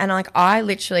 Exactly. And, like, I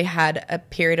literally had a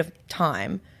period of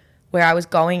time where I was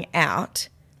going out,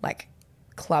 like,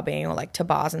 clubbing or, like, to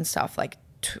bars and stuff, like,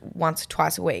 once or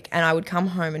twice a week. And I would come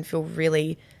home and feel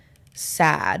really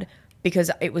sad because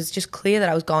it was just clear that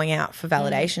I was going out for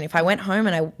validation. If I went home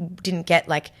and I didn't get,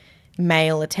 like,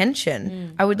 male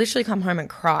attention, I would literally come home and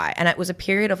cry. And it was a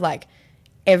period of, like,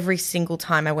 every single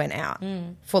time I went out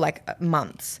for, like,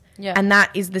 months. Yeah. And that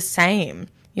is the same.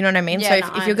 You know what I mean? Yeah,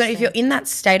 so if you're in that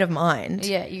state of mind,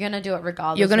 yeah, you're going to do it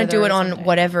regardless. You're going to do it on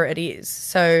whatever it is.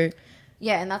 So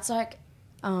yeah, and that's like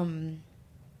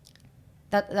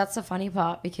that's the funny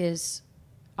part, because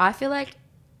I feel like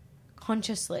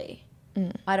consciously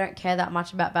I don't care that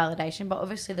much about validation, but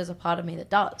obviously there's a part of me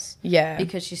that does. Yeah.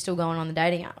 Because she's still going on the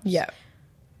dating apps. Yeah.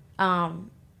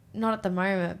 Not at the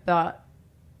moment, but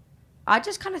I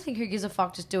just kind of think, who gives a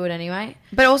fuck, just do it anyway.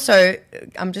 But also,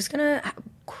 I'm just going to...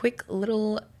 quick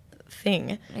little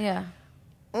thing. Yeah.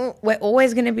 We're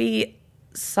always going to be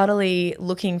subtly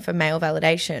looking for male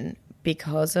validation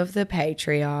because of the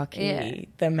patriarchy,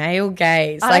 the male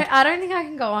gaze. I don't think I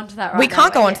can go on to that right now. We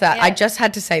can't go on to that. Yeah. I just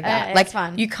had to say that. It's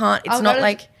fine. You can't... It's not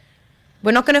like...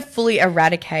 We're not going to fully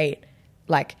eradicate,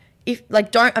 like...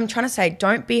 I'm trying to say,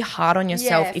 don't be hard on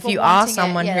yourself if you are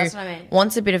someone who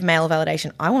wants a bit of male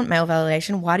validation. I want male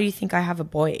validation. Why do you think I have a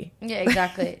boy? Yeah,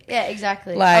 exactly. Yeah,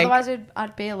 exactly. Like, otherwise,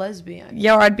 I'd be a lesbian.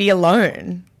 Yeah, or I'd be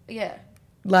alone. Yeah.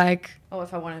 Like... Or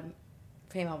if I wanted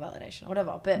female validation or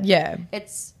whatever. But yeah.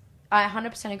 I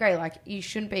 100% agree. Like, you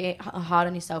shouldn't be hard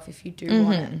on yourself if you do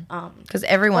want it. Because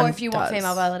everyone Or if you want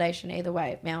female validation, either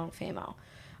way, male or female.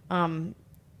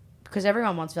 Because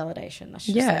everyone wants validation. That's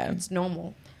just like, it's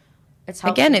normal. It's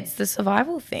helpful. Again, it's the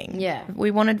survival thing. Yeah.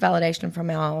 We wanted validation from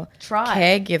our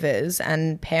caregivers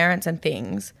and parents and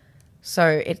things. So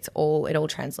it all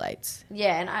translates.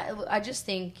 Yeah, and I just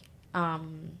think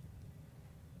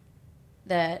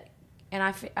that, and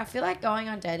I feel like going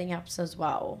on dating apps as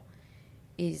well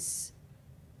is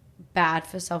bad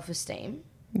for self-esteem.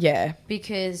 Yeah.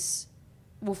 Because,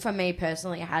 well, for me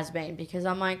personally, it has been because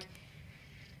I'm like,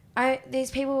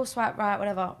 these people will swipe right,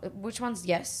 whatever. Which one's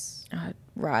yes?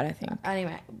 Right, I think.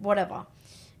 Anyway, whatever.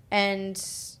 And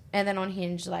then on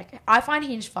Hinge, like, I find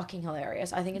Hinge fucking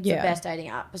hilarious. I think it's the best dating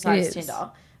app besides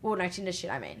Tinder. Well, no, Tinder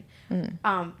shit, I mean.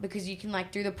 Because you can,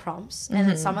 like, do the prompts, and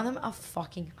then some of them are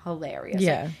fucking hilarious.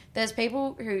 Yeah. Like, there's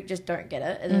people who just don't get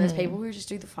it, and then there's people who just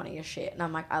do the funniest shit, and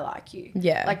I'm like, I like you.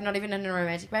 Yeah. Like, not even in a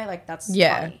romantic way, like, that's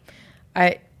funny.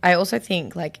 I also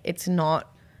think, like, it's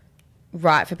not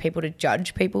right for people to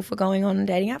judge people for going on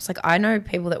dating apps. Like, I know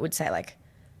people that would say, like,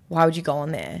 why would you go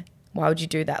on there? Why would you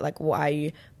do that? Like, why are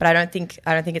you? But I don't think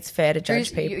it's fair to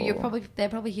judge people. They're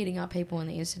probably hitting up people in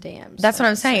the Insta DMs. That's what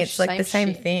I'm saying. It's like the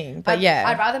same thing. But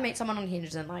I'd rather meet someone on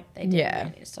Hinge than like they do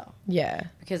on Insta. Yeah.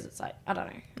 Because it's like, I don't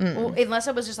know. Well, unless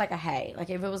it was just like a hey, like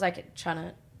if it was like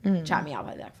trying to chat me up,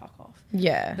 I'd be like, fuck off.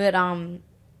 Yeah. But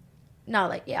no,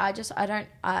 like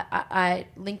I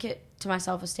link it to my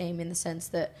self-esteem in the sense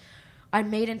that I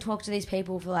meet and talk to these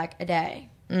people for like a day.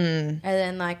 And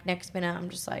then, like, next minute, I'm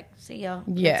just like, see ya.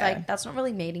 Yeah. It's like, that's not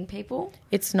really meeting people.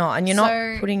 It's not. And you're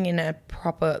not putting in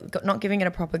not giving it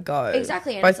a proper go.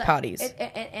 Exactly. And both like, parties.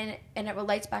 And it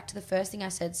relates back to the first thing I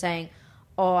said, saying,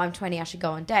 oh, I'm 20, I should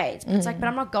go on dates. But it's like, but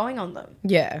I'm not going on them.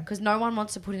 Yeah. Because no one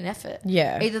wants to put in effort.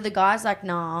 Yeah. Either the guy's like,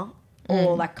 nah,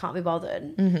 or like, can't be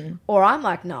bothered. Or I'm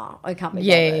like, nah, I can't be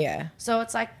bothered. Yeah. So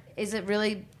it's like, is it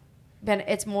really... But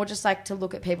it's more just like to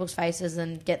look at people's faces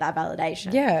and get that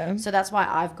validation. Yeah. So that's why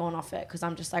I've gone off it, because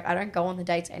I'm just like, I don't go on the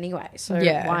dates anyway. So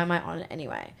why am I on it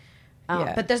anyway?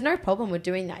 But there's no problem with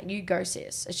doing that. You go,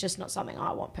 sis. It's just not something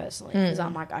I want personally, because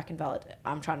I'm like, I can validate.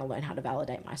 I'm trying to learn how to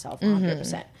validate myself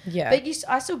 100%. Yeah. But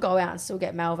I still go out and still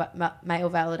get male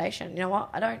validation. You know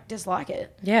what? I don't dislike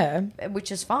it. Yeah.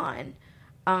 Which is fine.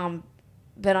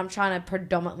 But I'm trying to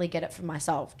predominantly get it for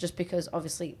myself, just because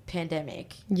obviously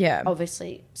pandemic. Yeah.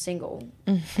 Obviously single.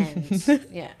 And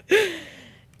yeah.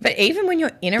 But even when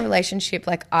you're in a relationship,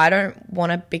 like, I don't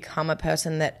want to become a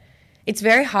person that... It's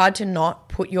very hard to not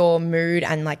put your mood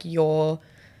and, like, your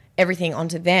everything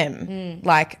onto them.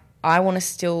 Like, I want to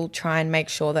still try and make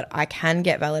sure that I can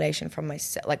get validation from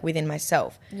myself, like, within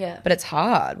myself. Yeah. But it's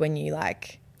hard when you,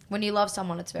 like... When you love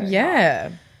someone, it's very hard.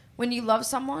 Yeah. When you love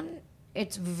someone...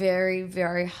 It's very,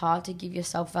 very hard to give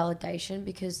yourself validation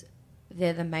because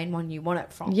they're the main one you want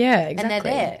it from. Yeah, exactly. And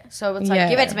they're there. So it's like,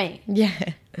 give it to me. Yeah.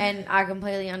 And I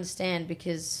completely understand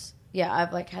because,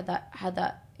 I've like had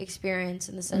that experience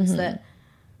in the sense that,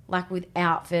 like, with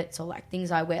outfits or like things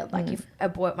I wear, like if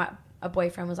a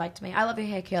boyfriend was like to me, I love your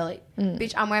hair curly.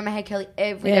 Bitch, I'm wearing my hair curly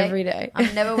every day. Every day.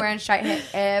 I'm never wearing straight hair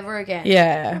ever again.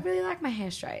 Yeah. I really like my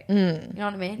hair straight. You know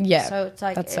what I mean? Yeah. So it's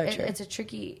like, that's so true. It's a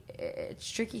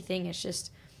tricky thing. It's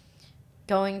just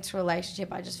going to a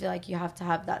relationship. I just feel like you have to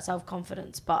have that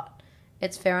self-confidence, but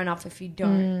it's fair enough if you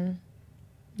don't.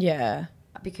 Yeah.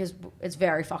 Because it's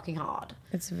very fucking hard.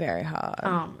 It's very hard.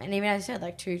 And even as I said,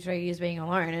 like 2-3 years being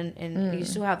alone and you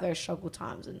still have those struggle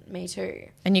times, and me too.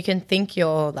 And you can think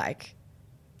you're like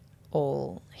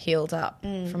all healed up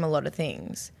from a lot of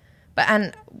things.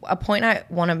 And a point I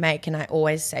want to make, and I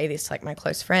always say this to like my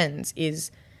close friends,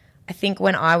 is I think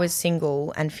when I was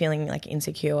single and feeling like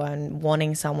insecure and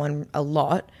wanting someone a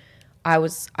lot, I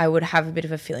would have a bit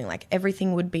of a feeling like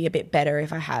everything would be a bit better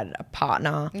if I had a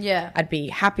partner. Yeah. I'd be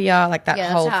happier, like that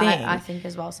whole that's thing. how I think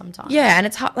as well sometimes. Yeah, and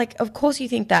it's hard, like, of course you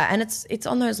think that, and it's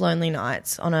on those lonely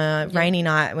nights, on a rainy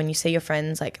night when you see your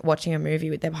friends like watching a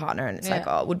movie with their partner and it's like,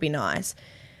 oh, it would be nice.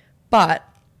 But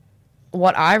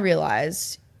what I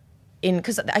realized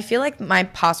because I feel like my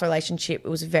past relationship, it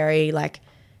was very like,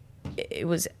 we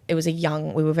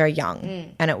were very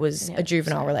young and it was a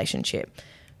juvenile relationship.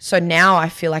 So now I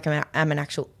feel like I'm an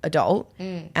actual adult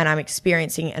and I'm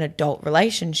experiencing an adult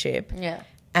relationship. Yeah.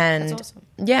 And that's awesome.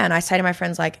 Yeah, and I say to my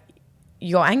friends, like,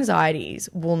 your anxieties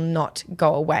will not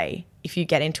go away if you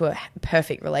get into a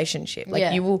perfect relationship.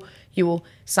 Like you will,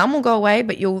 some will go away,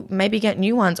 but you'll maybe get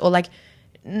new ones, or like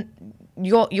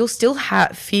you'll still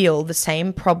feel the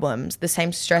same problems, the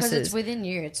same stresses. Because it's within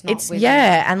you. It's not within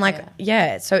and like,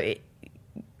 so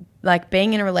like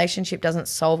being in a relationship doesn't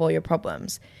solve all your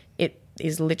problems. It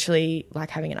is literally like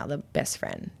having another best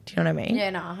friend. Do you know what I mean? Yeah,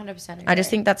 no, 100% agree. I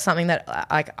just think that's something that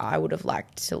like I would have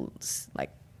liked to like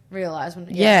realize when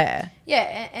yeah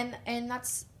and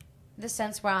that's the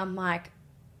sense where I'm like,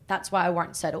 that's why I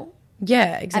won't settle.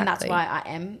 Yeah, exactly. And that's why I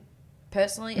am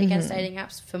personally against dating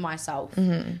apps for myself,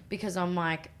 because I'm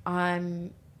like,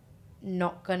 I'm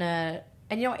not gonna,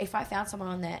 and you know what, if I found someone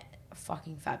on there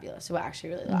fucking fabulous who I actually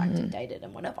really liked and dated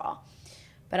and whatever,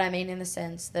 but I mean in the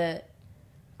sense that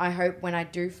I hope when I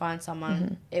do find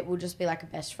someone, it will just be like a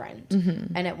best friend,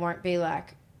 and it won't be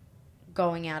like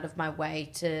going out of my way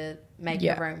to make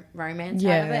Yeah. a romance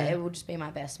Yeah. out of it. It will just be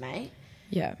my best mate.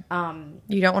 Yeah.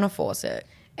 You don't want to force it.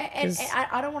 And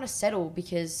I don't want to settle,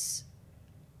 because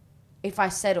if I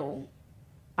settle,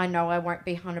 I know I won't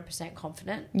be 100%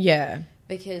 confident. Yeah.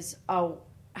 Because I'll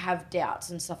have doubts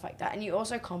and stuff like that. And you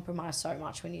also compromise so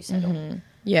much when you settle. Mm-hmm.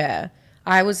 Yeah.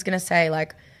 I was going to say,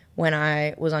 like, when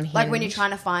I was on Hinge. Like when you're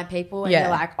trying to find people and Yeah. you're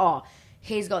like, oh,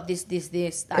 he's got this,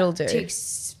 that It'll do.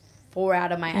 ticks 4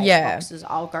 out of my 8 Yeah. boxes,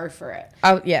 I'll go for it.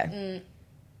 Oh, yeah.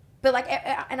 But like,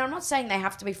 and I'm not saying they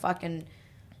have to be fucking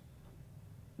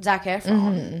Zac Efron.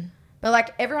 Mm-hmm. But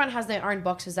like, everyone has their own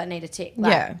boxes that need a tick.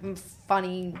 Like, Yeah.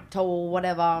 funny, tall,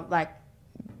 whatever. Like,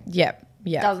 Yeah.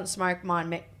 Yeah. doesn't smoke,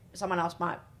 someone else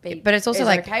might be. But it's also is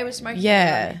like, okay with smoking.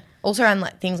 yeah. Also around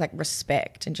like things like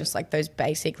respect and just like those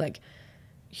basic like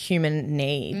human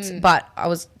needs. But I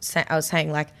was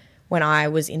saying, like, when I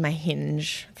was in my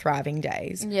Hinge thriving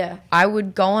days, Yeah. I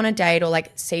would go on a date or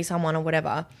like see someone or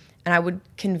whatever, and I would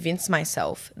convince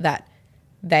myself that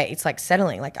it's like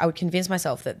settling. Like I would convince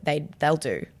myself that they'll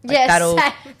do. Like, Yeah, that'll.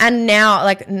 same. And now,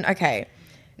 like, okay,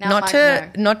 Now not I'm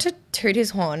like, not to toot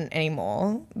his horn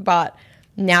anymore, but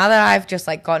now that I've just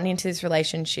like gotten into this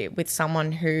relationship with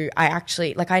someone who I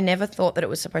actually like, I never thought that it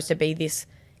was supposed to be this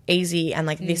easy and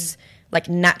like this. Like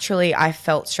naturally I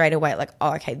felt straight away like,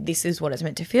 oh, okay, this is what it's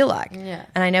meant to feel like. Yeah.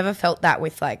 And I never felt that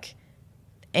with like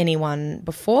anyone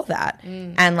before that.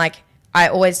 And like I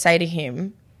always say to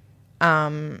him,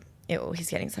 he's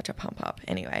getting such a pump up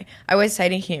anyway. I always say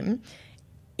to him,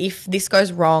 if this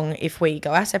goes wrong, if we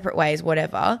go our separate ways,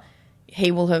 whatever,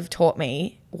 he will have taught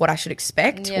me what I should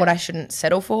expect, what I shouldn't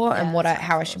settle for, and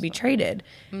how I should be treated.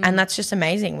 And that's just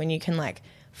amazing when you can like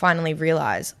finally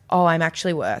realize, oh, I'm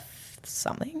actually worth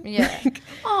something. Yeah.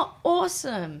 Oh,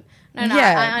 awesome. No,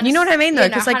 Yeah. I You know what I mean though? Yeah,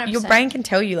 Because like your 100%. brain can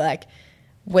tell you like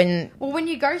when. Well, when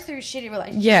you go through shitty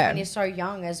relationships when you're so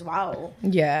young as well.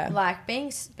 Yeah. Like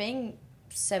being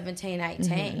 17,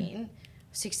 18,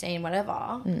 16,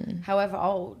 whatever, however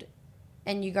old,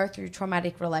 and you go through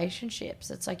traumatic relationships,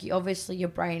 it's like obviously your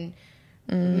brain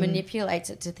manipulates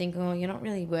it to think, oh, you're not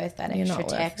really worth that You're extra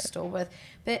not worth text or worth.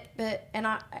 But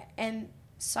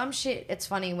some shit, it's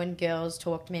funny when girls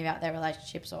talk to me about their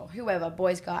relationships, or whoever,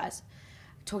 boys, guys,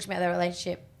 talk to me about their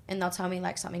relationship, and they'll tell me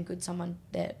like something good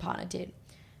their partner did.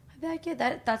 I'd be like,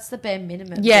 yeah, that's the bare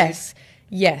minimum. Yes.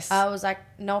 Yes. I was like,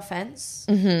 no offense,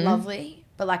 lovely,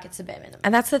 but like it's the bare minimum.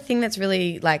 And that's the thing that's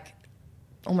really like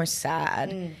almost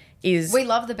sad is We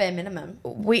love the bare minimum.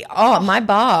 my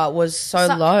bar was so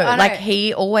low. I know. Like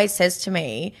he always says to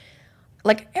me,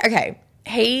 like, okay,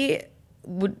 he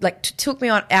would like took me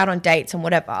out on dates and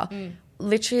whatever,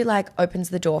 literally like opens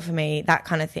the door for me, that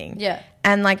kind of thing. Yeah.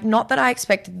 And like, not that I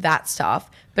expected that stuff,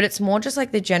 but it's more just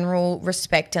like the general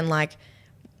respect and like,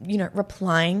 you know,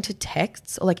 replying to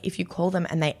texts, or like if you call them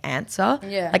and they answer,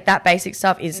 like that basic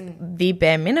stuff is the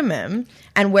bare minimum.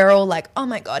 And we're all like, oh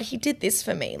my God, he did this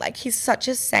for me. Like he's such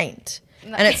a saint.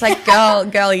 And it's like,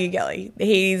 girly.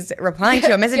 He's replying to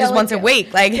your messages once a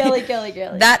week. Like, girly.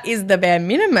 That is the bare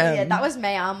minimum. Yeah, that was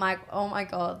me. I'm like, oh my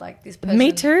God, like this person.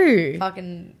 Me too.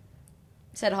 Fucking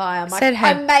said hi. I'm like, Said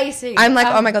hey. amazing. I'm like,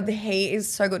 oh my God, he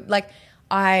is so good. Like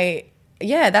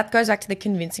that goes back to the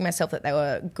convincing myself that they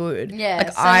were good. Yeah,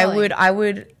 like settling. I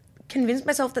would convince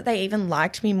myself that they even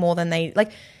liked me more than they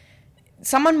like.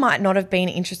 Someone might not have been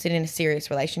interested in a serious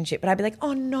relationship, but I'd be like,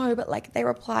 oh no, but like they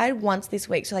replied once this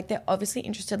week, so like they're obviously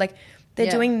interested. Like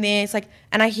they're doing this, like,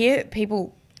 and I hear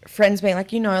friends being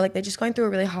like, you know, like they're just going through a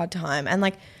really hard time, and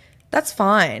like that's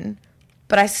fine,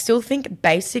 but I still think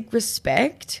basic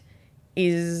respect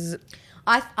is.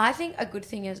 I think a good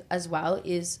thing as well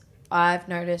is I've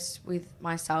noticed with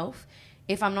myself,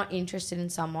 if I'm not interested in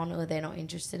someone or they're not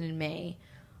interested in me,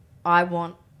 I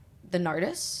want the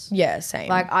notice. Yeah, same.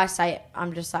 Like I say it,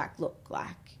 I'm just like, look, like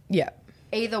yeah.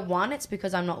 Either one, it's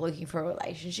because I'm not looking for a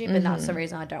relationship and that's the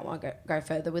reason I don't want to go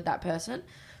further with that person,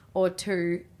 or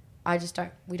two,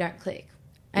 we don't click.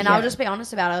 And I'll just be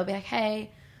honest about it. I'll be like,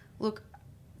 hey, look,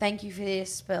 thank you for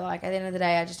this, but like at the end of the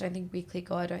day, I just don't think we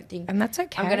click, or I don't think, and that's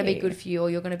okay, I'm going to be good for you, or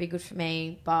you're going to be good for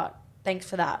me, but thanks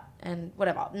for that, and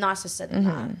whatever. Nicer said than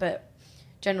that, but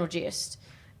general gist.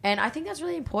 And I think that's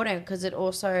really important because it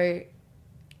also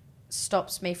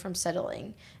stops me from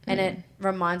settling, and it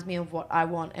reminds me of what I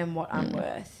want and what I'm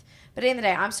worth. But at the end of the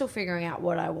day, I'm still figuring out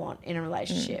what I want in a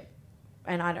relationship,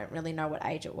 and I don't really know what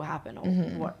age it will happen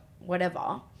or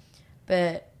whatever,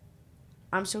 but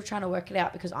I'm still trying to work it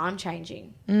out because I'm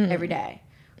changing every day.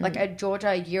 Like Georgia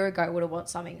a year ago would have wanted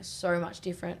something so much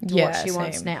different to what she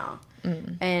wants now.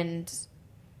 And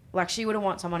like she would have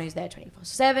wanted someone who's there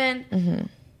 24/7,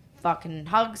 fucking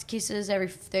hugs, kisses every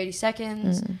 30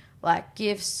 seconds, like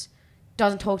gifts,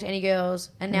 doesn't talk to any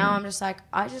girls. And now I'm just like,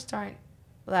 I just don't,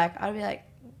 like, I'd be like,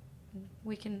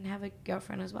 we can have a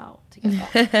girlfriend as well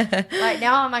together. Like,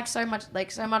 now I'm like so much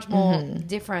more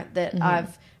different that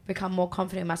I've become more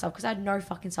confident in myself because I had no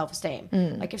fucking self-esteem.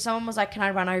 Like, if someone was like, can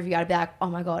I run over you? I'd be like, oh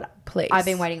my God, please. I've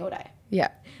been waiting all day. Yeah.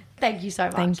 Thank you so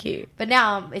much. Thank you. But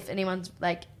now if anyone's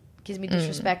like, gives me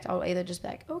disrespect, I'll either just be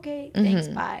like, okay, thanks,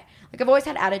 bye. Like, I've always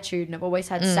had attitude and I've always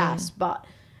had sass, but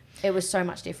it was so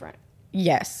much different.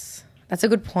 Yes. That's a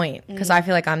good point because I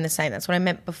feel like I'm the same. That's what I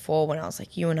meant before when I was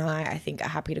like, you and I think are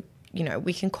happy to, you know,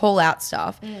 we can call out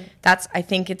stuff. I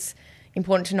think it's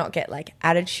important to not get like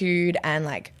attitude and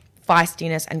like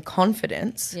feistiness and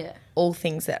confidence, all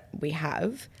things that we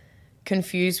have,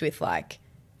 confused with like,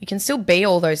 you can still be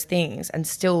all those things and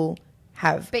still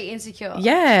be insecure.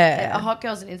 Yeah. A hot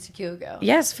girl's an insecure girl.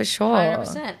 Yes, for sure.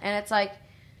 100%. And it's like,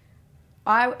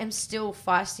 I am still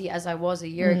feisty as I was a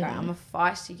year ago. I'm a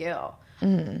feisty girl.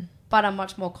 But I'm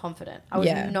much more confident. I was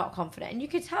not confident. And you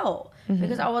could tell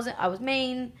because I was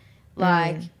mean.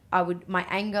 Like, my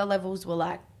anger levels were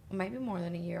like, maybe more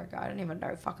than a year ago. I don't even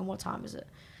know fucking what time is it.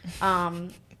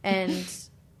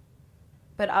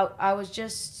 But I was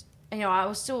just, you know, I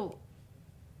would still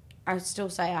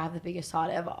say I have the biggest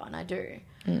heart ever, and I do.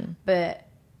 But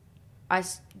I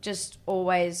just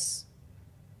always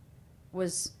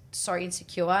was so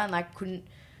insecure and like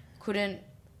couldn't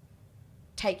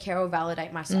take care or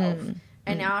validate myself.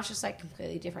 And now it's just like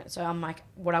completely different. So I'm like,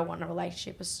 what I want in a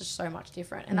relationship is just so much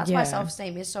different. And that's why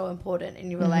self-esteem is so important in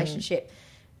your relationship.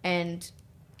 And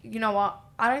you know what?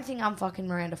 I don't think I'm fucking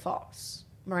Megan Fox.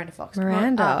 Megan Fox. Who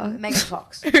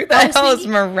the hell is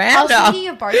Miranda? I was thinking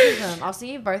of both of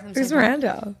them. Who's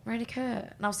Miranda? Miranda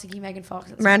Kerr. And I was thinking Megan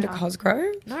Fox. Miranda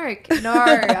Cosgrove? No.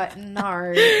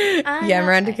 Yeah,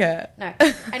 Miranda Kerr. No.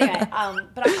 Anyway,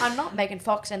 but I'm not Megan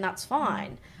Fox, and that's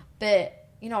fine. But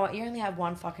you know what? You only have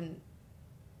one fucking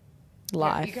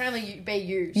life. You can only be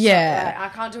you. Yeah. So, I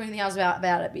can't do anything else about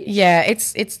it, bitch. Yeah,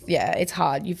 it's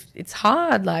hard. It's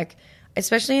hard, like,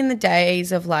 especially in the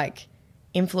days of like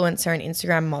influencer and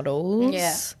Instagram models.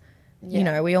 Yeah. You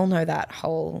know, we all know that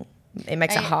whole. It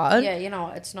makes it hard. Yeah, you know,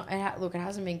 it's not. Look, it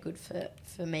hasn't been good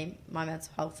for me, my mental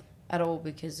health at all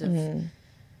because of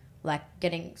like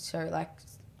getting so like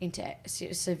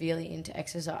severely into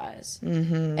exercise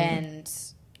and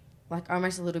like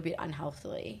almost a little bit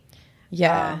unhealthily.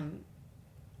 Yeah.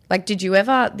 Like, did you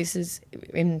ever? This is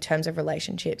in terms of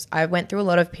relationships. I went through a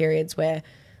lot of periods where.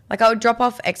 Like, I would drop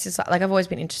off exercise. Like, I've always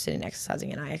been interested in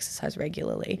exercising and I exercise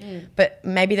regularly. But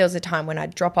maybe there was a time when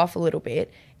I'd drop off a little bit.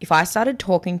 If I started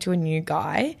talking to a new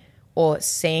guy or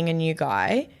seeing a new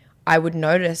guy, I would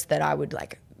notice that I would,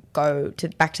 like, go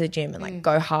back to the gym and, like,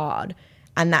 go hard.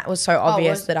 And that was so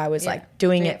obvious that I was, like,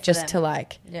 doing it just to,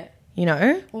 like, you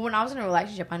know? Well, when I was in a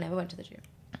relationship, I never went to the gym.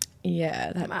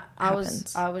 Yeah, that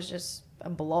happens. I was just a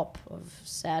blob of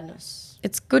sadness.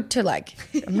 It's good to like,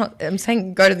 I'm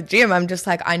saying go to the gym. I'm just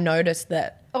like, I noticed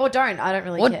that. Or don't. I don't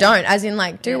really care. Or don't. As in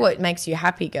like, do what makes you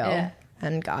happy, girl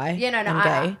and guy. Yeah, no.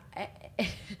 And gay.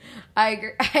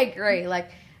 I agree. Like,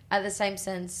 at the same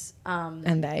sense.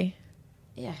 And they.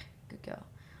 Yeah, good girl.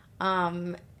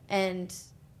 And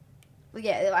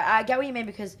yeah, I get what you mean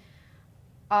because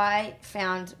I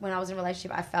found when I was in a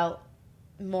relationship, I felt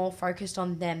more focused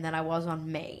on them than I was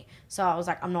on me. So I was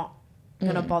like, I'm not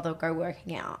going to bother go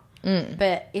working out.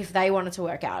 But if they wanted to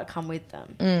work out, I'd come with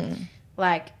them.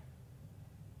 Like,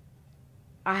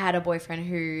 I had a boyfriend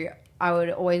who I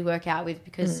would always work out with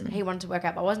because he wanted to work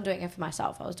out, but I wasn't doing it for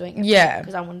myself. I was doing it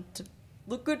because I wanted to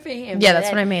look good for him. Yeah, that's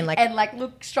what I mean. Like, and like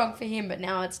look strong for him, but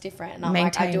now it's different. And I'm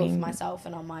like, I do it for myself,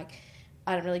 and I'm like,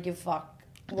 I don't really give a fuck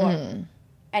what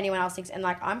anyone else thinks. And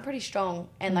like, I'm pretty strong,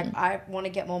 and like, I want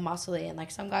to get more muscly, and like,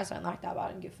 some guys don't like that, but I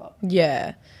don't give a fuck.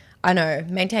 Yeah, I know.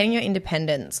 Maintaining your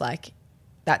independence, like,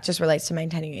 that just relates to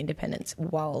maintaining your independence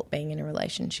while being in a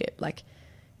relationship. Like,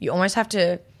 you almost have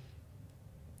to,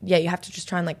 you have to just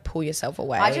try and like pull yourself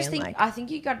away. I think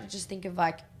you got to just think of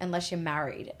like, unless you're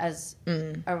married, as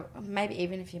maybe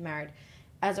even if you're married,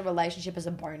 as a relationship as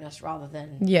a bonus rather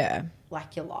than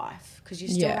like your life, because you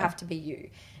still have to be you.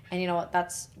 And you know what?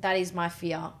 that is my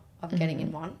fear of getting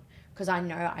in one, because I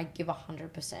know I give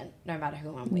 100% no matter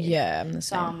who I'm with. Yeah, I'm the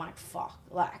same. So I'm like, fuck.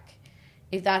 Like,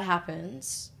 if that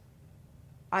happens,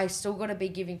 I still got to be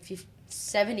giving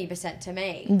 70% to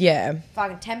me. Yeah.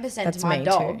 Fucking 10% to my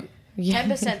dog.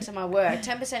 10% to my work.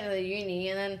 10% to the uni,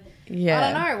 and then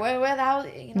I don't know where the hell.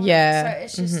 You know, so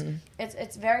it's just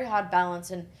it's very hard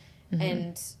balance,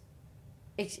 and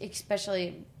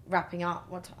especially wrapping up.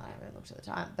 What time? I haven't looked at the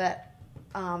time, but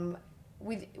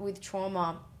with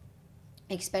trauma,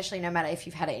 especially no matter if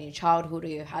you've had it in your childhood or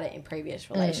you've had it in previous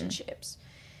relationships,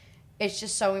 it's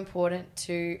just so important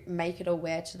to make it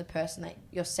aware to the person that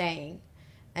you're saying.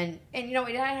 And you know,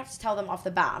 you don't have to tell them off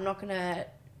the bat. I'm not going to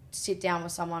sit down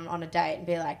with someone on a date and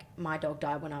be like, my dog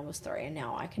died when I was 3 and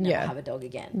now I can never have a dog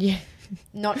again. Yeah.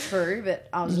 Not true, but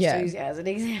I'll just use it as an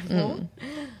example.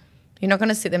 You're not going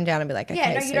to sit them down and be like,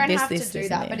 okay, you don't have to do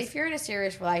that. But if you're in a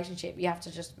serious relationship, you have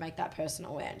to just make that person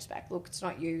aware and just be like, look, it's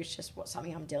not you, it's just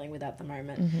something I'm dealing with at the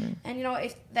moment. And you know,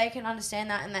 if they can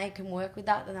understand that and they can work with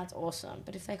that, then that's awesome.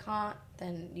 But if they can't,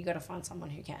 then you got to find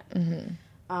someone who can.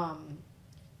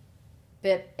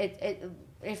 But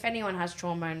if anyone has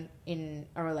trauma in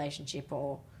a relationship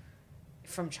or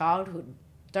from childhood,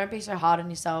 don't be so hard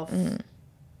on yourself.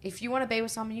 If you want to be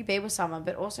with someone, you be with someone,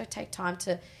 but also take time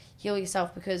to heal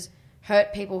yourself, because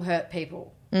hurt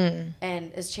people.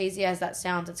 And as cheesy as that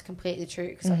sounds, it's completely true,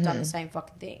 because I've done the same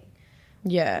fucking thing.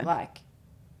 Yeah. Like,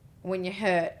 when you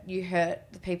hurt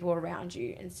the people around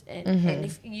you. And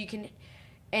if you can...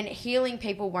 And healing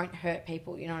people won't hurt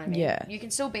people, you know what I mean? Yeah. You can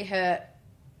still be hurt,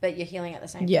 but you're healing at the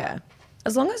same time. Yeah.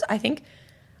 As long as,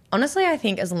 honestly, I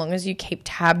think as long as you keep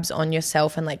tabs on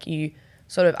yourself and, like, you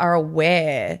sort of are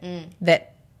aware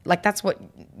that, like, that's what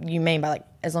you mean by, like,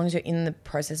 as long as you're in the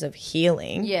process of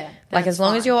healing. Yeah. Like, as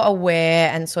long as you're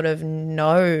aware and sort of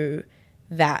know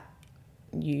that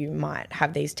you might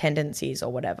have these tendencies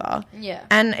or whatever. Yeah.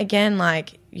 And again,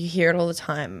 like, you hear it all the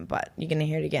time, but you're going to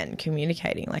hear it again,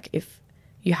 communicating. Like, if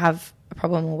you have a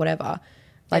problem or whatever,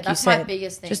 like you said, my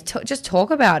biggest thing. Just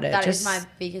talk about it. That is my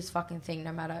biggest fucking thing,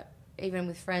 no matter, even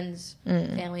with friends,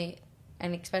 family,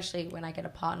 and especially when I get a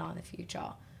partner in the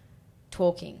future,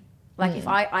 talking. Like, if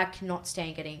I cannot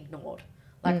stand getting ignored.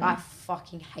 Like, I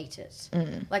fucking hate it.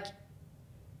 Like,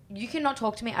 you cannot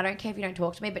talk to me. I don't care if you don't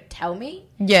talk to me, but tell me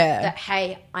that,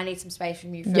 hey, I need some space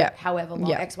from you for however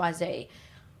long, X, Y, Z.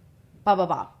 Blah, blah,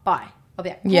 blah. Bye. I'll be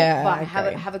like, cool, bye.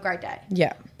 Have a great day.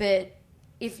 Yeah. But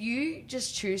if you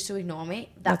just choose to ignore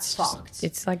me, that's fucked.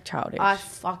 It's, like, childish. I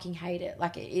fucking hate it.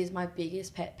 Like, it is my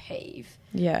biggest pet peeve.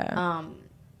 Yeah.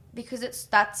 Because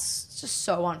that's just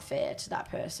so unfair to that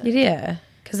person. Yeah.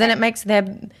 Because then it makes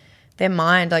their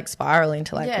mind, like, spiral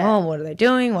into, like, oh, what are they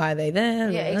doing? Why are they there?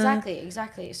 Yeah,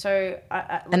 exactly. So,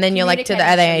 and then you're like,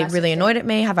 are they really annoyed at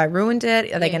me? Have I ruined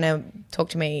it? Are they going to talk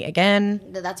to me again?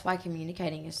 That's why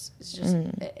communicating is just,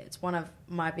 it's one of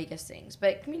my biggest things.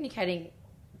 But communicating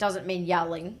doesn't mean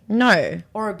yelling. No.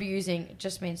 Or abusing. It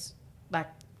just means, like,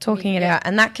 talking it out.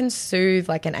 And that can soothe,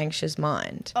 like, an anxious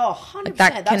mind. Oh, 100%. Like,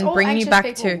 that can bring you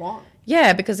back to... want.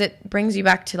 Yeah, because it brings you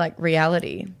back to, like,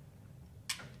 reality.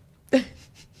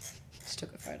 Just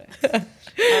took a photo.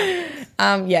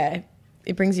 Yeah,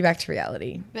 it brings you back to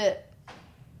reality. But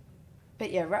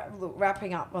yeah,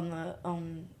 wrapping up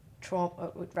on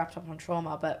trauma, wrapped up on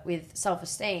trauma, but with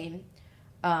self-esteem,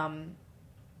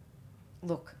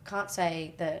 look, can't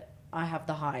say that I have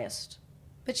the highest.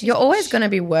 But you're always going to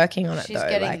be working on it, though. She's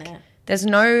getting there.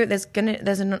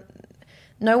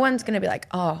 No one's going to be like,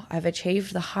 oh, I've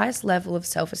achieved the highest level of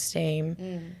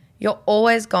self-esteem. You're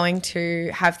always going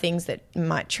to have things that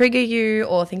might trigger you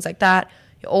or things like that.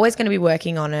 You're always going to be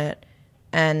working on it.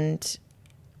 And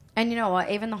you know what?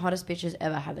 Even the hottest bitches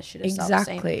ever have the shit of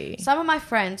self-esteem. Exactly. Some of my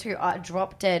friends who are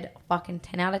drop dead fucking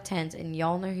 10 out of 10s, and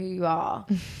y'all know who you are,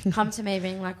 come to me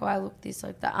being like, oh, I look this,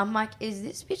 like that. I'm like, is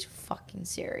this bitch fucking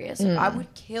serious? Like, I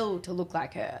would kill to look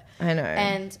like her. I know.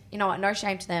 And you know what? No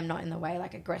shame to them, not in the way,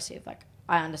 like, aggressive. Like,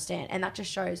 I understand. And that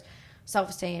just shows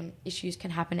self-esteem issues can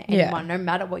happen to anyone, no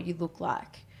matter what you look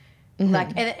like.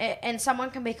 Like, and someone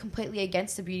can be completely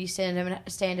against the beauty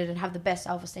standard and have the best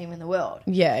self-esteem in the world.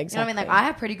 Yeah, exactly. You know what I mean? Like, I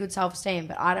have pretty good self-esteem,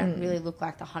 but I don't really look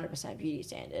like the 100% beauty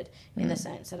standard in the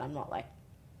sense that I'm not, like,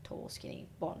 tall, skinny,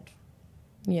 blonde.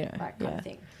 You know, that kind of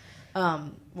thing.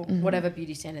 Whatever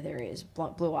beauty standard there is,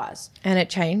 blue eyes. And it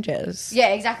changes. Yeah,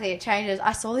 exactly. It changes.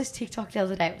 I saw this TikTok the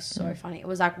other day. It was so funny. It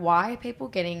was like, why are people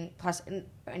getting plastic...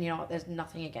 And you know what? There's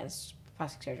nothing against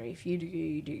plastic surgery. If you do you,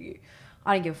 you do you.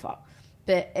 I don't give a fuck.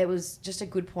 But it was just a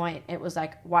good point. It was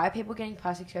like, why are people getting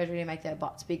plastic surgery to make their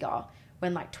butts bigger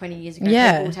when, like, 20 years ago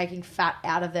people were taking fat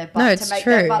out of their butts to make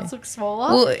their butts look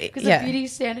smaller? Because the beauty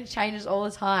standard changes all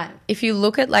the time. If you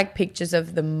look at, like, pictures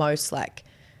of the most, like,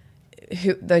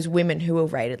 those women who were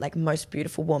rated, like, most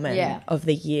beautiful woman of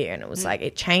the year, and it was like,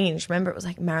 it changed. Remember, it was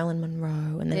like Marilyn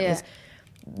Monroe, and then it was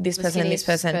this person and this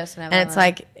person. And it's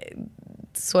like,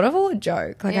 it's sort of all a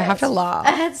joke. Like, I have to laugh.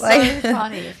 It's like, so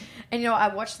funny. And, you know,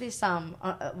 I watched this,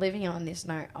 living on this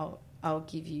note, I'll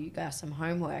give you guys some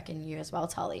homework, and you as well,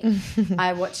 Tully.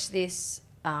 I watched this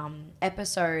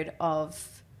episode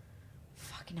of,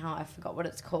 fucking hell, I forgot what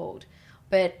it's called.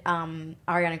 But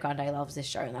Ariana Grande loves this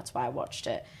show, and that's why I watched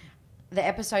it. The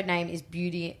episode name is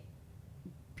Beauty's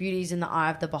in the Eye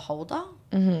of the Beholder.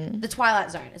 The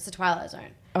Twilight Zone. It's the Twilight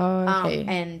Zone. Oh, okay.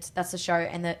 And that's the show.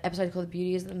 And the episode called The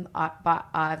Beauty is in the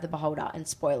Eye of the Beholder. And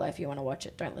spoiler, if you want to watch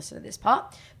it, don't listen to this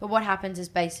part. But what happens is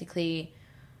basically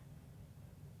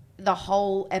the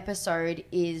whole episode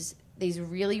is these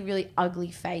really, really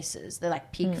ugly faces. They're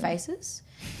like pig faces.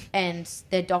 And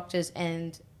they're doctors,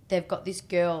 and they've got this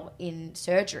girl in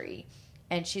surgery,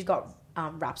 and she's got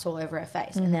wraps all over her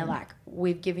face. And they're like,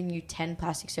 we've given you 10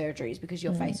 plastic surgeries because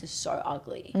your face is so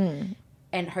ugly.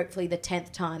 And hopefully the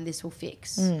 10th time this will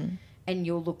fix and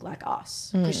you'll look like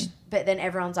us. But then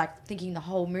everyone's like thinking the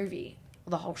whole movie,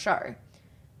 the whole show,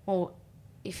 well,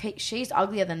 if she's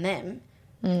uglier than them,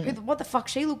 what the fuck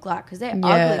she look like? Because they're ugly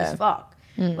as fuck.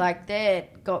 Like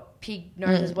they've got pig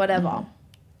noses, whatever.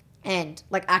 And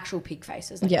like actual pig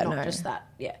faces, like not just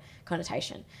that,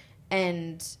 connotation.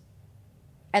 And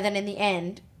then in the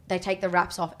end, they take the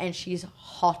wraps off and she's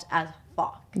hot as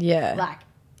fuck. Yeah. Like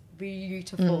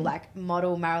beautiful, like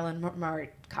model Marilyn Monroe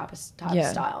type of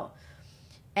style.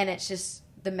 And it's just,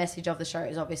 the message of the show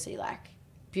is obviously like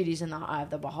beauty's in the eye of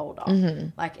the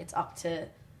beholder. Like it's up to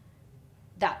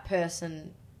that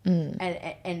person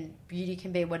and beauty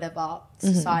can be whatever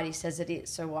society says it is.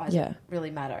 So why does it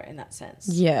really matter in that sense?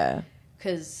 Yeah.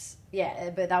 Because,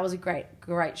 but that was a great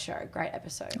show, great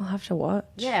episode. I'll have to watch.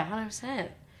 Yeah, 100%.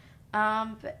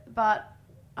 But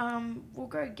we'll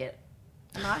go get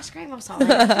an ice cream or something.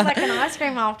 I feel like an ice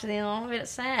cream after this. I'm a bit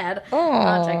sad.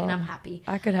 I'm joking, I'm happy.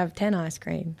 I could have 10 ice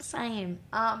creams. Same.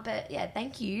 But yeah,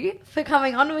 thank you for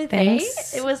coming on with me.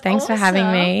 It was Thanks awesome. for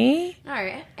having me. No,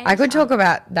 I could talk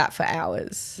about that for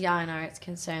hours. Yeah, I know, it's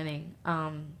concerning.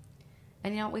 And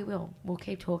you know what, we'll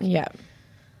keep talking. Yeah.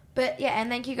 But yeah, and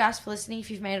thank you guys for listening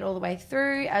if you've made it all the way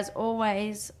through. As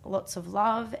always, lots of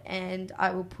love, and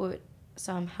I will put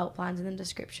some helplines in the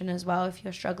description as well if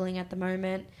you're struggling at the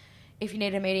moment. If you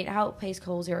need immediate help, please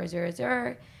call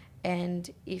 000. And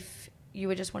if you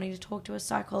were just wanting to talk to a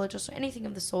psychologist or anything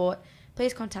of the sort,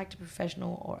 please contact a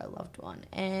professional or a loved one.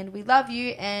 And we love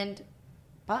you, and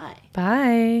bye.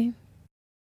 Bye.